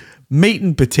meat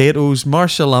and potatoes,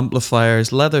 Marshall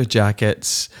amplifiers, leather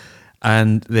jackets,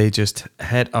 and they just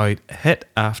hit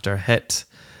after hit.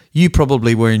 You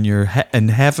probably were in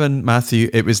heaven,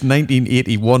 Matthew. It was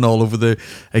 1981 all over the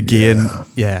again.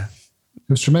 Yeah. It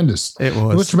was tremendous. It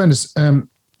was tremendous.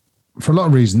 For a lot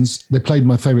of reasons. They played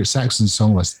my favourite Saxon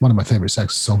song, one of my favourite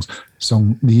Saxon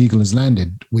song, The Eagle Has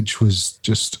Landed, which was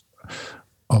just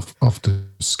off the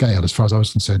scale as far as I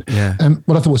was concerned. Yeah.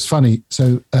 What I thought was funny,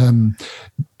 so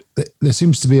there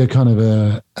seems to be a kind of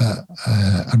a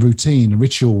routine, a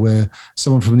ritual where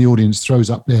someone from the audience throws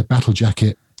up their battle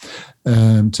jacket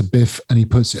to Biff, and he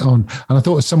puts it on. And I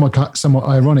thought it was somewhat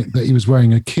ironic that he was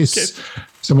wearing a Kiss.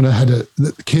 Someone had a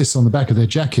Kiss on the back of their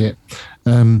jacket.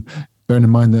 Bearing in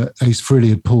mind that Ace Frehley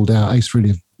had pulled out. Ace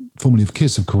Frehley, formerly of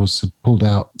Kiss, of course, had pulled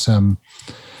out of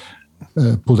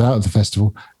the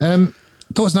festival. I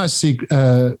thought it was nice to see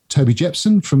Toby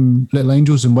Jepson from Little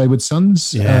Angels and Wayward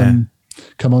Sons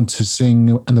come on to sing,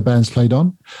 and the band's played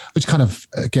on, which kind of,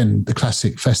 again, the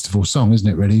classic festival song, isn't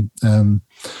it, really?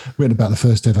 Written about the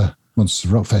first ever Monsters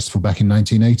of Rock Festival back in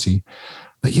 1980.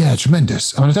 But yeah,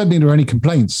 tremendous. I mean, I don't think there were any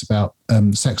complaints about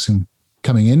Saxon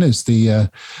coming in as the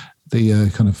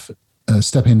kind of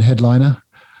step-in headliner.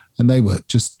 And they were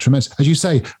just tremendous. As you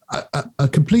say, a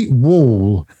complete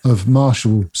wall of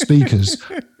Marshall speakers.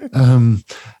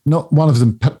 Not one of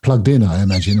them plugged in, I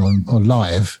imagine, on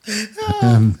live.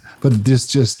 But this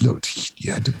just looked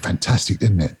fantastic,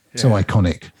 didn't it? Yeah. So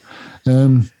iconic.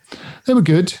 They were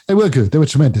good. They were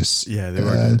tremendous. Yeah, they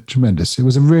were tremendous. It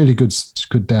was a really good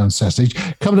down Saturday.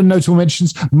 A couple of notable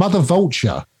mentions. Mother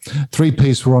Vulture,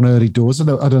 3-piece were on early doors. I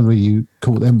don't know whether you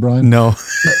caught them, Brian. No.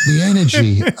 But the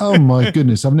energy, oh my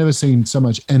goodness. I've never seen so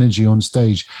much energy on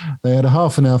stage. They had a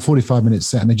half an hour, 45-minute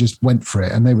set, and they just went for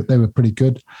it, and they were pretty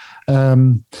good.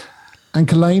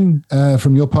 Anchor Lane,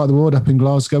 from your part of the world up in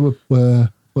Glasgow, were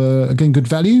again good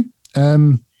value.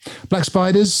 Black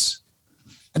Spiders,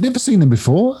 I'd never seen them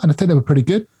before, and I think they were pretty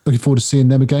good. Looking forward to seeing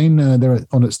them again. They're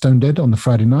on at Stone Dead on the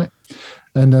Friday night.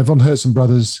 And Von Herzen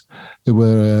Brothers, who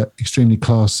were extremely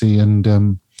classy and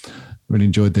really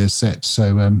enjoyed their set.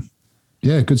 So,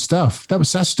 good stuff. That was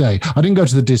Saturday. I didn't go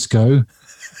to the disco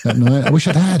that night. I wish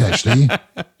I'd had, actually.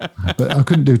 But I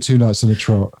couldn't do 2 nights on a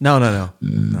trot. No.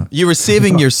 You were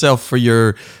saving yourself for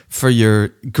your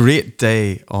great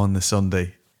day on the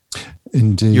Sunday.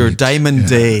 Indeed. Your diamond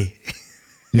day.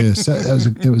 Yes,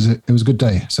 it was a good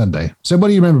day, Sunday. So what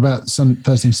do you remember about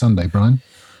first thing Sunday, Brian?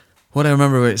 What I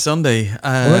remember about Sunday?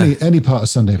 Or any part of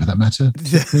Sunday for that matter.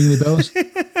 Ring any bells?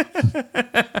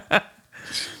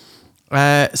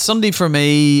 Sunday for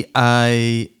me,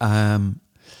 it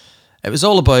was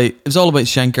all about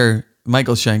Schenker,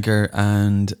 Michael Schenker,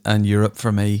 and Europe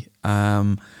for me.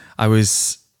 I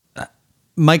was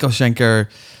Michael Schenker,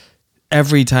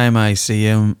 every time I see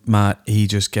him, Matt, he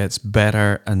just gets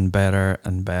better and better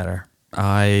and better.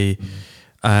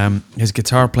 His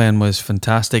guitar playing was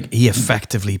fantastic. He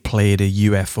effectively played a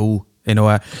UFO. You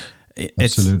know,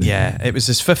 Absolutely. it was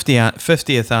his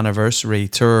 50th anniversary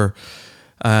tour,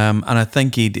 and I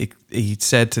think he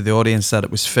said to the audience that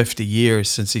it was 50 years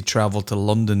since he travelled to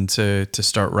London to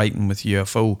start writing with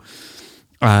UFO,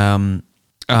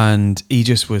 and he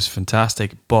just was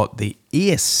fantastic. But the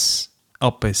ace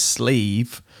up his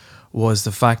sleeve was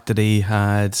the fact that he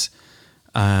had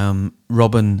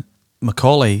Robin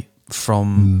McAuley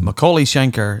from Macaulay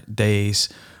Schenker days.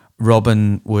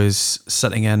 Robin was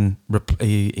sitting in,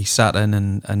 he sat in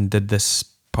and did this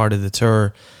part of the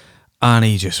tour, and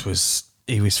he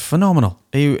was phenomenal.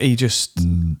 He just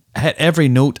hit every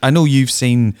note. I know you've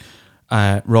seen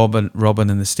Robin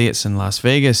in the States in Las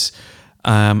Vegas,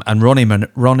 and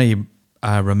Ronnie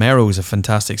Romero is a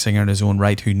fantastic singer in his own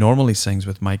right who normally sings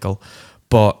with Michael,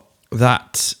 but I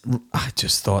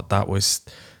just thought that was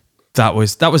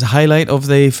a highlight of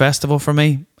the festival for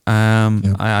me.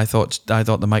 I thought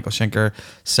the Michael Schenker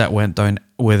set went down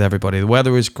with everybody. The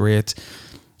weather was great.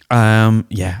 And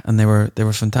they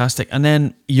were fantastic. And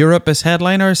then Europe as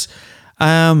headliners.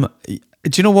 Do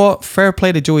you know what? Fair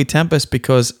play to Joey Tempest,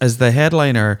 because as the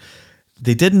headliner,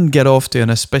 they didn't get off to an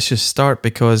auspicious start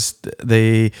because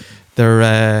their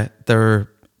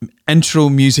intro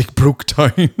music broke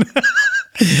down.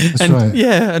 That's right.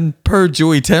 Yeah, and poor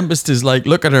Joey Tempest is like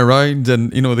looking around,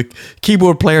 and the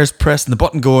keyboard player's pressing the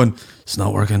button, going, "It's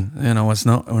not working. It's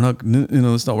not. We're not.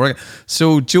 It's not working."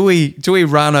 So Joey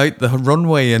ran out the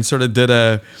runway and sort of did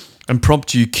a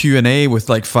impromptu Q&A with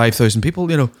like 5,000 people.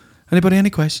 Anybody any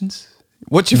questions?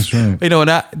 That's right.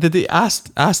 Did they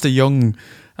asked a young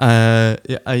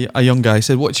guy,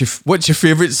 said, "What's your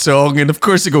favorite song?" And of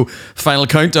course they go, "Final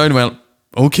Countdown." Well,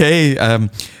 okay.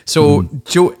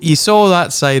 Joe, you saw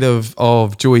that side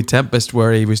of Joey Tempest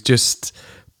where he was just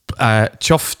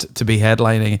chuffed to be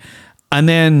headlining, and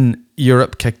then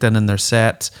Europe kicked in their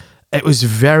set. It was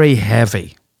very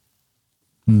heavy.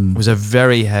 It was a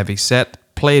very heavy set.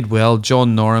 Played well.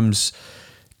 John Norham's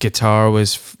guitar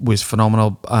was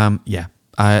phenomenal.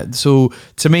 So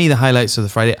to me, the highlights of the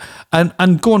Friday,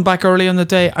 and going back early in the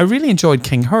day, I really enjoyed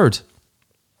King Herd.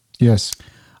 Yes.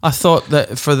 I thought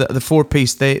that for the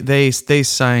four-piece, they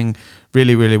sang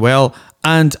really, really well.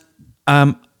 And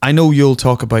I know you'll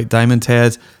talk about Diamond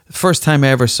Head. The first time I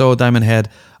ever saw Diamond Head,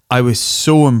 I was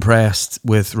so impressed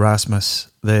with Rasmus,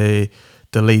 the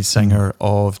lead singer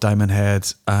of Diamond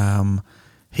Head.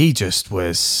 He just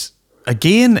was,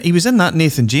 again, he was in that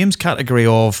Nathan James category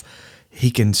of he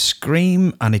can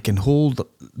scream and he can hold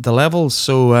the levels.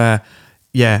 So,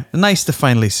 nice to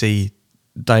finally see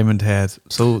Diamond Head.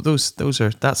 So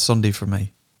that's Sunday for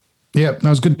me. Yeah, that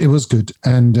was good. It was good.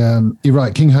 And you're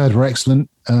right, King Herd were excellent.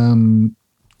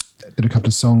 Did a couple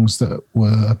of songs that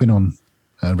have been on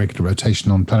regular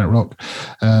rotation on Planet Rock,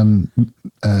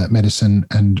 Medicine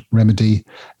and Remedy.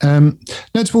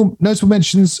 Notable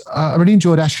mentions, I really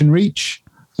enjoyed Ashton Reach,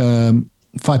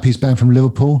 5-piece band from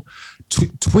Liverpool.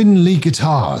 Twin lead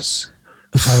guitars,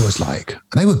 which I always like.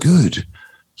 And they were good.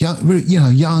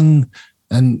 Young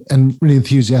and really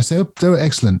enthusiastic. They were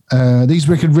excellent. These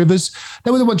Wicked Rivers,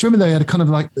 they were the ones, remember they had a kind of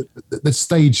like the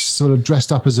stage sort of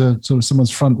dressed up as a sort of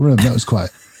someone's front room. That was quite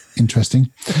interesting.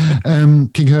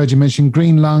 King Herd, you mentioned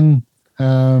Green Lung. They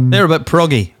were a bit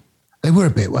proggy. They were a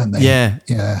bit, weren't they? Yeah.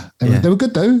 Yeah. They were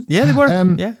good though. Yeah, they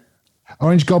were.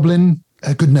 Orange Goblin,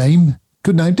 a good name.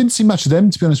 Good name. Didn't see much of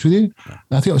them, to be honest with you.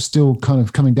 I think I was still kind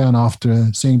of coming down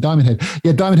after seeing Diamond Head.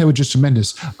 Yeah, Diamond Head were just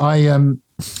tremendous. I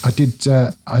did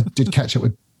catch up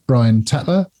with Brian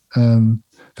Tatler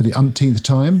for the umpteenth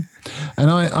time,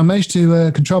 and I managed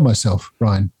to control myself.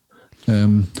 Brian got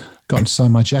him to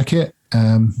sign my jacket.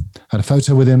 Had a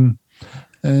photo with him,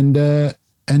 and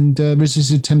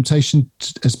resisted temptation.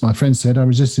 As my friend said, I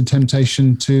resisted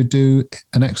temptation to do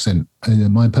an accent,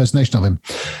 my impersonation of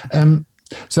him.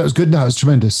 So that was good. No, it was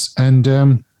tremendous. And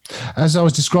as I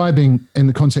was describing in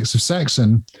the context of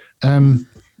Saxon,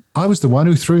 I was the one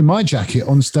who threw my jacket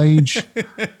on stage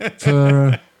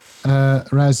for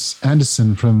Raz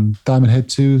Anderson from Diamond Head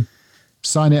to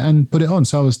sign it and put it on.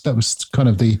 So that was kind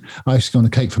of the icing on the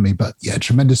cake for me. But yeah,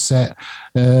 tremendous set.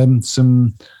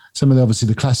 Some of obviously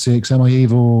the classics, Am I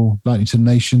Evil, Lightning to the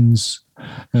Nations,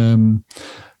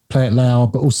 Play It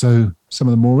Loud, but also some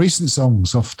of the more recent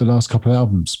songs off the last couple of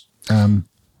albums.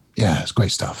 It's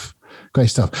great stuff. Great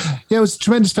stuff. Yeah, it was a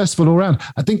tremendous festival all around.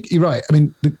 I think you're right. I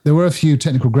mean, there were a few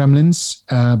technical gremlins,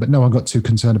 but no one got too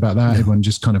concerned about that. Yeah. Everyone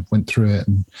just kind of went through it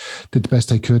and did the best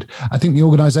they could. I think the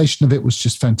organisation of it was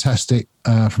just fantastic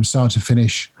from start to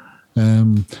finish.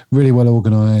 Really well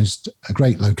organised, a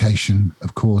great location,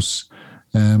 of course,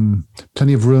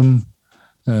 plenty of room,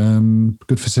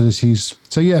 good facilities.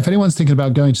 So yeah, if anyone's thinking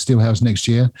about going to Steelhouse next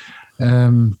year,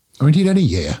 or indeed any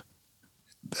year,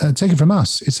 take it from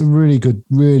us. It's a really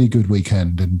good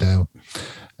weekend, and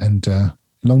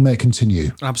long may it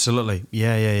continue. Absolutely.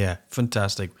 Yeah.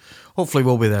 Fantastic. Hopefully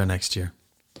we'll be there next year.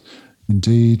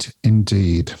 Indeed.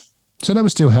 So that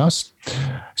was Steelhouse.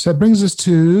 So that brings us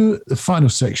to the final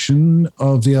section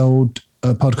of the old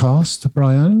podcast,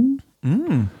 Brian.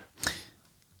 When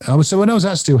I was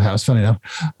at Steelhouse, funny enough,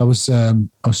 I was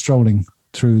strolling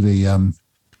through the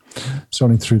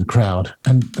crowd,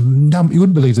 and you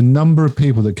wouldn't believe the number of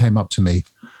people that came up to me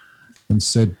and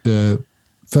said,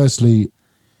 firstly,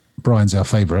 Brian's our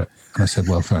favourite. And I said,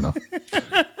 well, fair enough.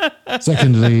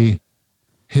 Secondly,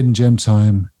 Hidden Gem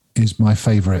Time is my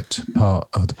favourite part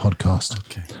of the podcast.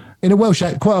 Okay. In a Welsh,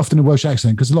 quite often a Welsh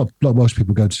accent, because a lot of Welsh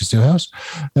people go to Steelhouse.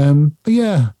 But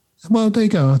yeah, well, there you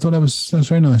go. I thought that was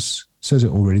very nice. Says it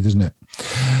already, doesn't it?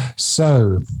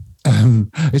 So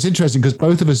it's interesting because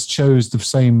both of us chose the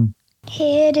same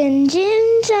Hidden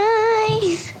Gem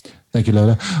Time. Thank you,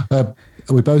 Lola.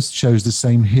 We both chose the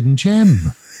same hidden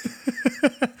gem,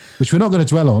 which we're not going to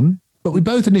dwell on. But we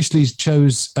both initially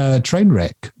chose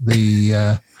Trainwreck,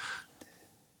 the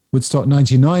Woodstock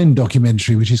 99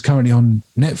 documentary, which is currently on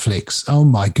Netflix. Oh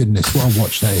my goodness, what a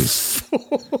watch that is.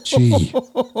 Gee.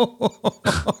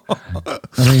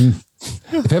 I mean,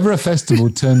 if ever a festival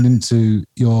turned into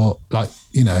your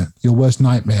worst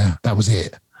nightmare, that was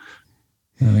it.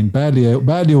 I mean, badly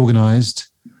organised,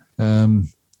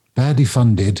 badly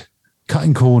funded,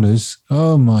 cutting corners.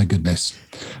 Oh my goodness.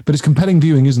 But it's compelling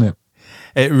viewing, isn't it?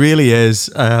 It really is.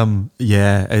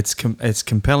 It's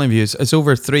compelling views. It's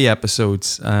over 3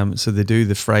 episodes. So they do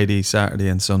the Friday, Saturday,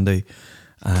 and Sunday.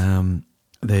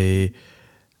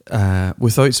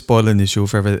 Without spoiling the show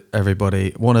for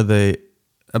everybody, one of the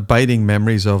abiding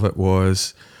memories of it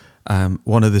was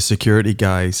one of the security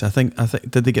guys. I think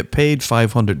did they get paid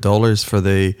 $500 for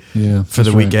the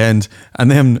weekend? And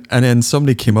then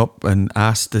somebody came up and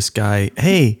asked this guy,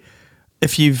 "Hey,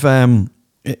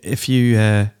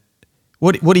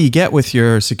 what do you get with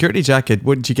your security jacket?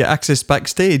 Did you get access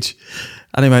backstage?"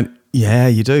 And he went, "Yeah,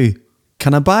 you do.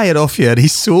 Can I buy it off you?" And he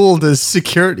sold his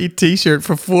security T-shirt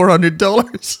for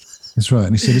 $400. That's right.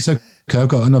 And he said, "It's okay. I've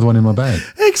got another one in my bag."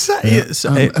 Exactly. Yeah.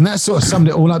 And that sort of summed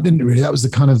it all up, didn't it, really? That was the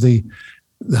kind of the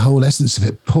whole essence of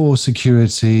it. Poor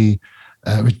security,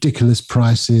 ridiculous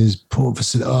prices, poor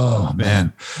facility. Oh,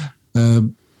 man.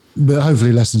 But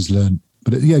hopefully lessons learned.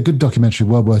 But yeah, good documentary,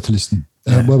 well worth to listen.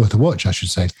 Well worth to watch, I should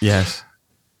say. Yes.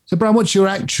 So, Brian, what's your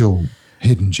actual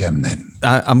hidden gem then?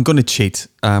 I'm going to cheat.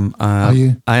 Are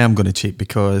you? I am going to cheat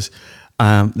because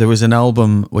there was an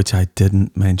album which I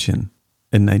didn't mention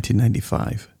in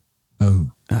 1995.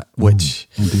 Which,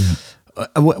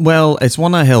 well, it's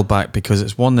one I held back because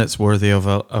it's one that's worthy of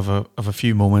a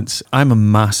few moments. I'm a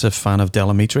massive fan of Del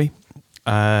Amitri,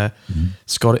 the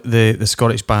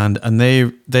Scottish band, and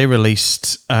they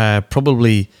released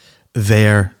probably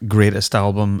their greatest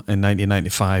album in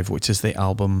 1995, which is the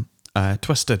album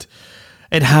Twisted.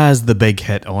 It has the big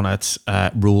hit on it,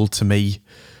 Rule to Me,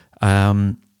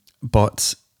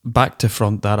 but back to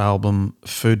front, that album,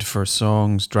 Food for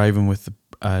Songs, Driving with the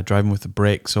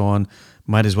Brakes On,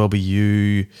 Might As Well Be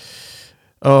You.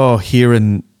 Oh, Here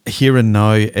and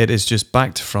Now. It is just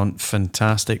back to front,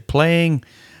 fantastic playing.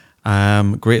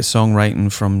 Great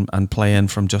songwriting and playing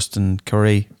from Justin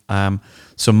Curry.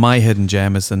 So my hidden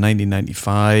gem is the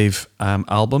 1995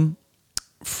 album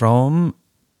from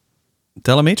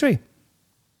Del Amitri.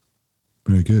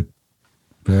 Very good.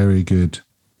 Very good.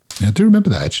 Yeah, I do remember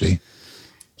that, actually.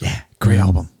 Yeah, great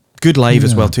album. Good live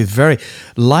as well, too. Very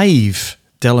live.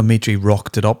 Del Amitri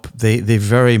rocked it up. They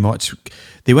very much,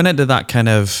 they went into that kind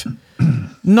of,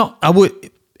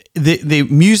 they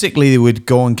musically they would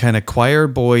go on kind of Choir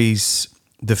Boys,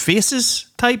 The Faces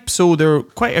type. So they're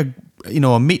quite a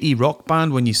meaty rock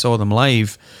band when you saw them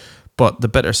live, but the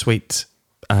bittersweet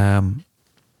ballads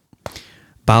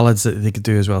that they could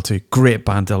do as well too. Great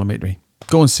band, Del Amitri.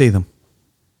 Go and see them.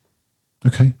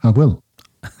 Okay, I will.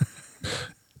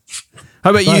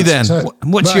 How about you then?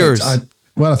 What's yours? I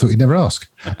thought you'd never ask.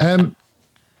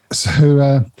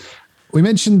 So we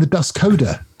mentioned the Dust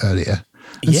Coda earlier.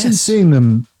 And yes. Since seeing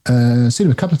them a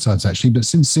couple of times actually, but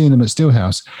since seeing them at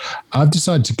Steelhouse, I've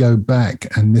decided to go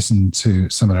back and listen to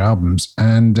some of their albums.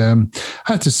 And I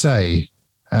have to say,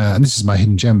 and this is my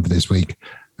hidden gem for this week,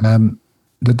 the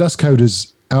Dust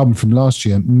Coda's album from last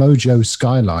year, Mojo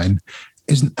Skyline,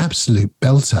 is an absolute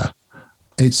belter.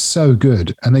 It's so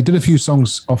good. And they did a few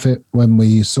songs off it when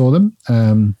we saw them.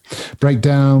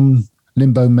 Breakdown,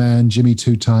 Limbo Man, Jimmy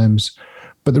 2 Times.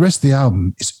 But the rest of the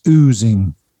album is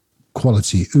oozing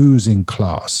quality, oozing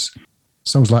class.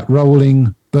 Songs like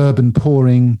Rolling, Bourbon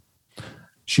Pouring,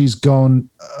 She's Gone,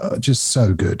 just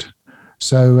so good.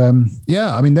 So,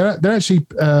 yeah, I mean, they're actually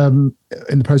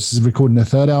in the process of recording their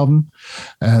third album.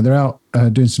 They're out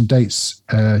doing some dates,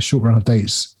 short run of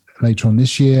dates later on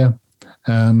this year.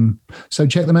 So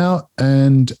check them out,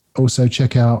 and also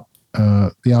check out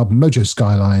the album Mojo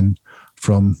Skyline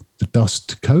from the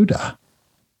Dust Coda.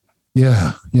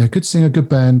 Yeah, good singer, good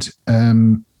band,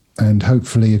 and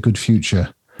hopefully a good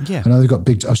future. Yeah, I know they've got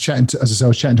big. I was chatting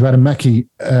to Adam Mackey,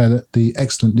 the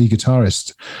excellent lead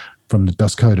guitarist from the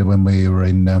Dust Coda, when we were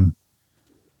in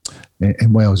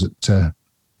Wales at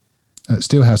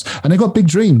Steelhouse, and they've got big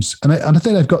dreams, and I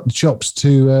think they've got the chops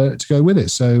to go with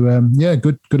it. So yeah,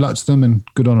 good luck to them, and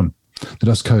good on them, the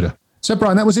Dust Coda. So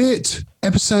Brian, that was it.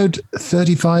 Episode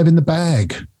 35 in the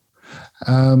bag.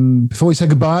 Before we say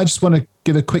goodbye, I just want to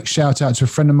give a quick shout out to a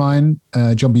friend of mine,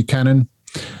 John Buchanan,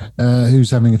 who's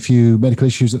having a few medical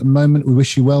issues at the moment. We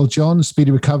wish you well, John.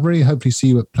 Speedy recovery. Hopefully see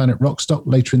you at Planet Rockstock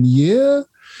later in the year.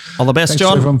 All the best, Thanks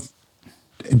John.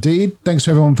 Indeed. Thanks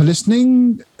to everyone for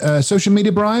listening. Social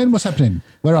media, Brian, what's happening?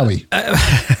 Where are we?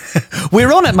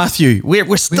 We're on it, Matthew.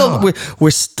 We're still are.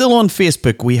 we're still on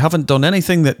Facebook. We haven't done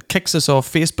anything that kicks us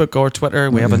off Facebook or Twitter.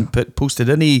 We haven't posted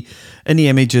any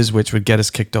images which would get us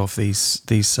kicked off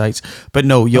these sites. But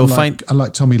no, you'll find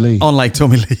unlike Tommy Lee. Unlike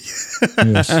Tommy Lee.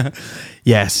 Yes.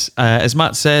 Yes. As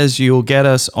Matt says, you'll get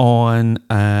us on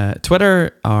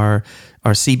Twitter. Our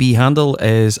CB handle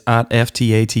is at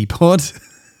FTATpod.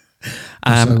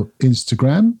 So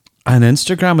Instagram. And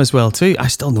Instagram as well too. I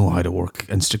still know how to work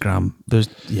Instagram.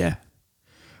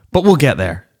 But we'll get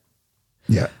there.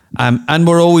 Yeah. And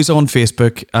we're always on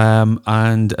Facebook.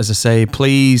 And as I say,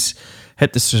 please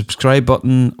hit the subscribe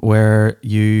button where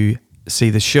you see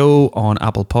the show on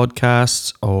Apple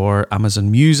Podcasts or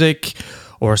Amazon Music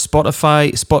or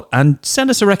Spotify, and send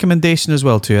us a recommendation as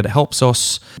well too. It helps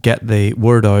us get the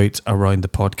word out around the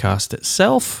podcast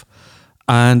itself.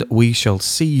 And we shall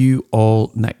see you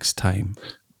all next time.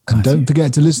 And don't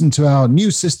forget to listen to our new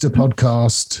sister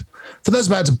podcast. For those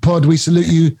about to pod, we salute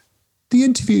you. The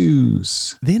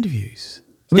Interviews. The Interviews.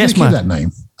 We're Yes, going to keep man. that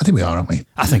name. I think we are, aren't we?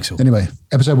 I think so. Anyway,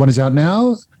 episode 1 is out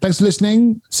now. Thanks for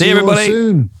listening. See you everybody. all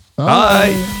soon.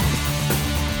 Bye.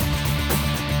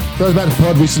 For those about to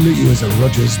pod, we salute you as a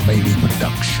Rogers Bailey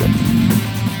production.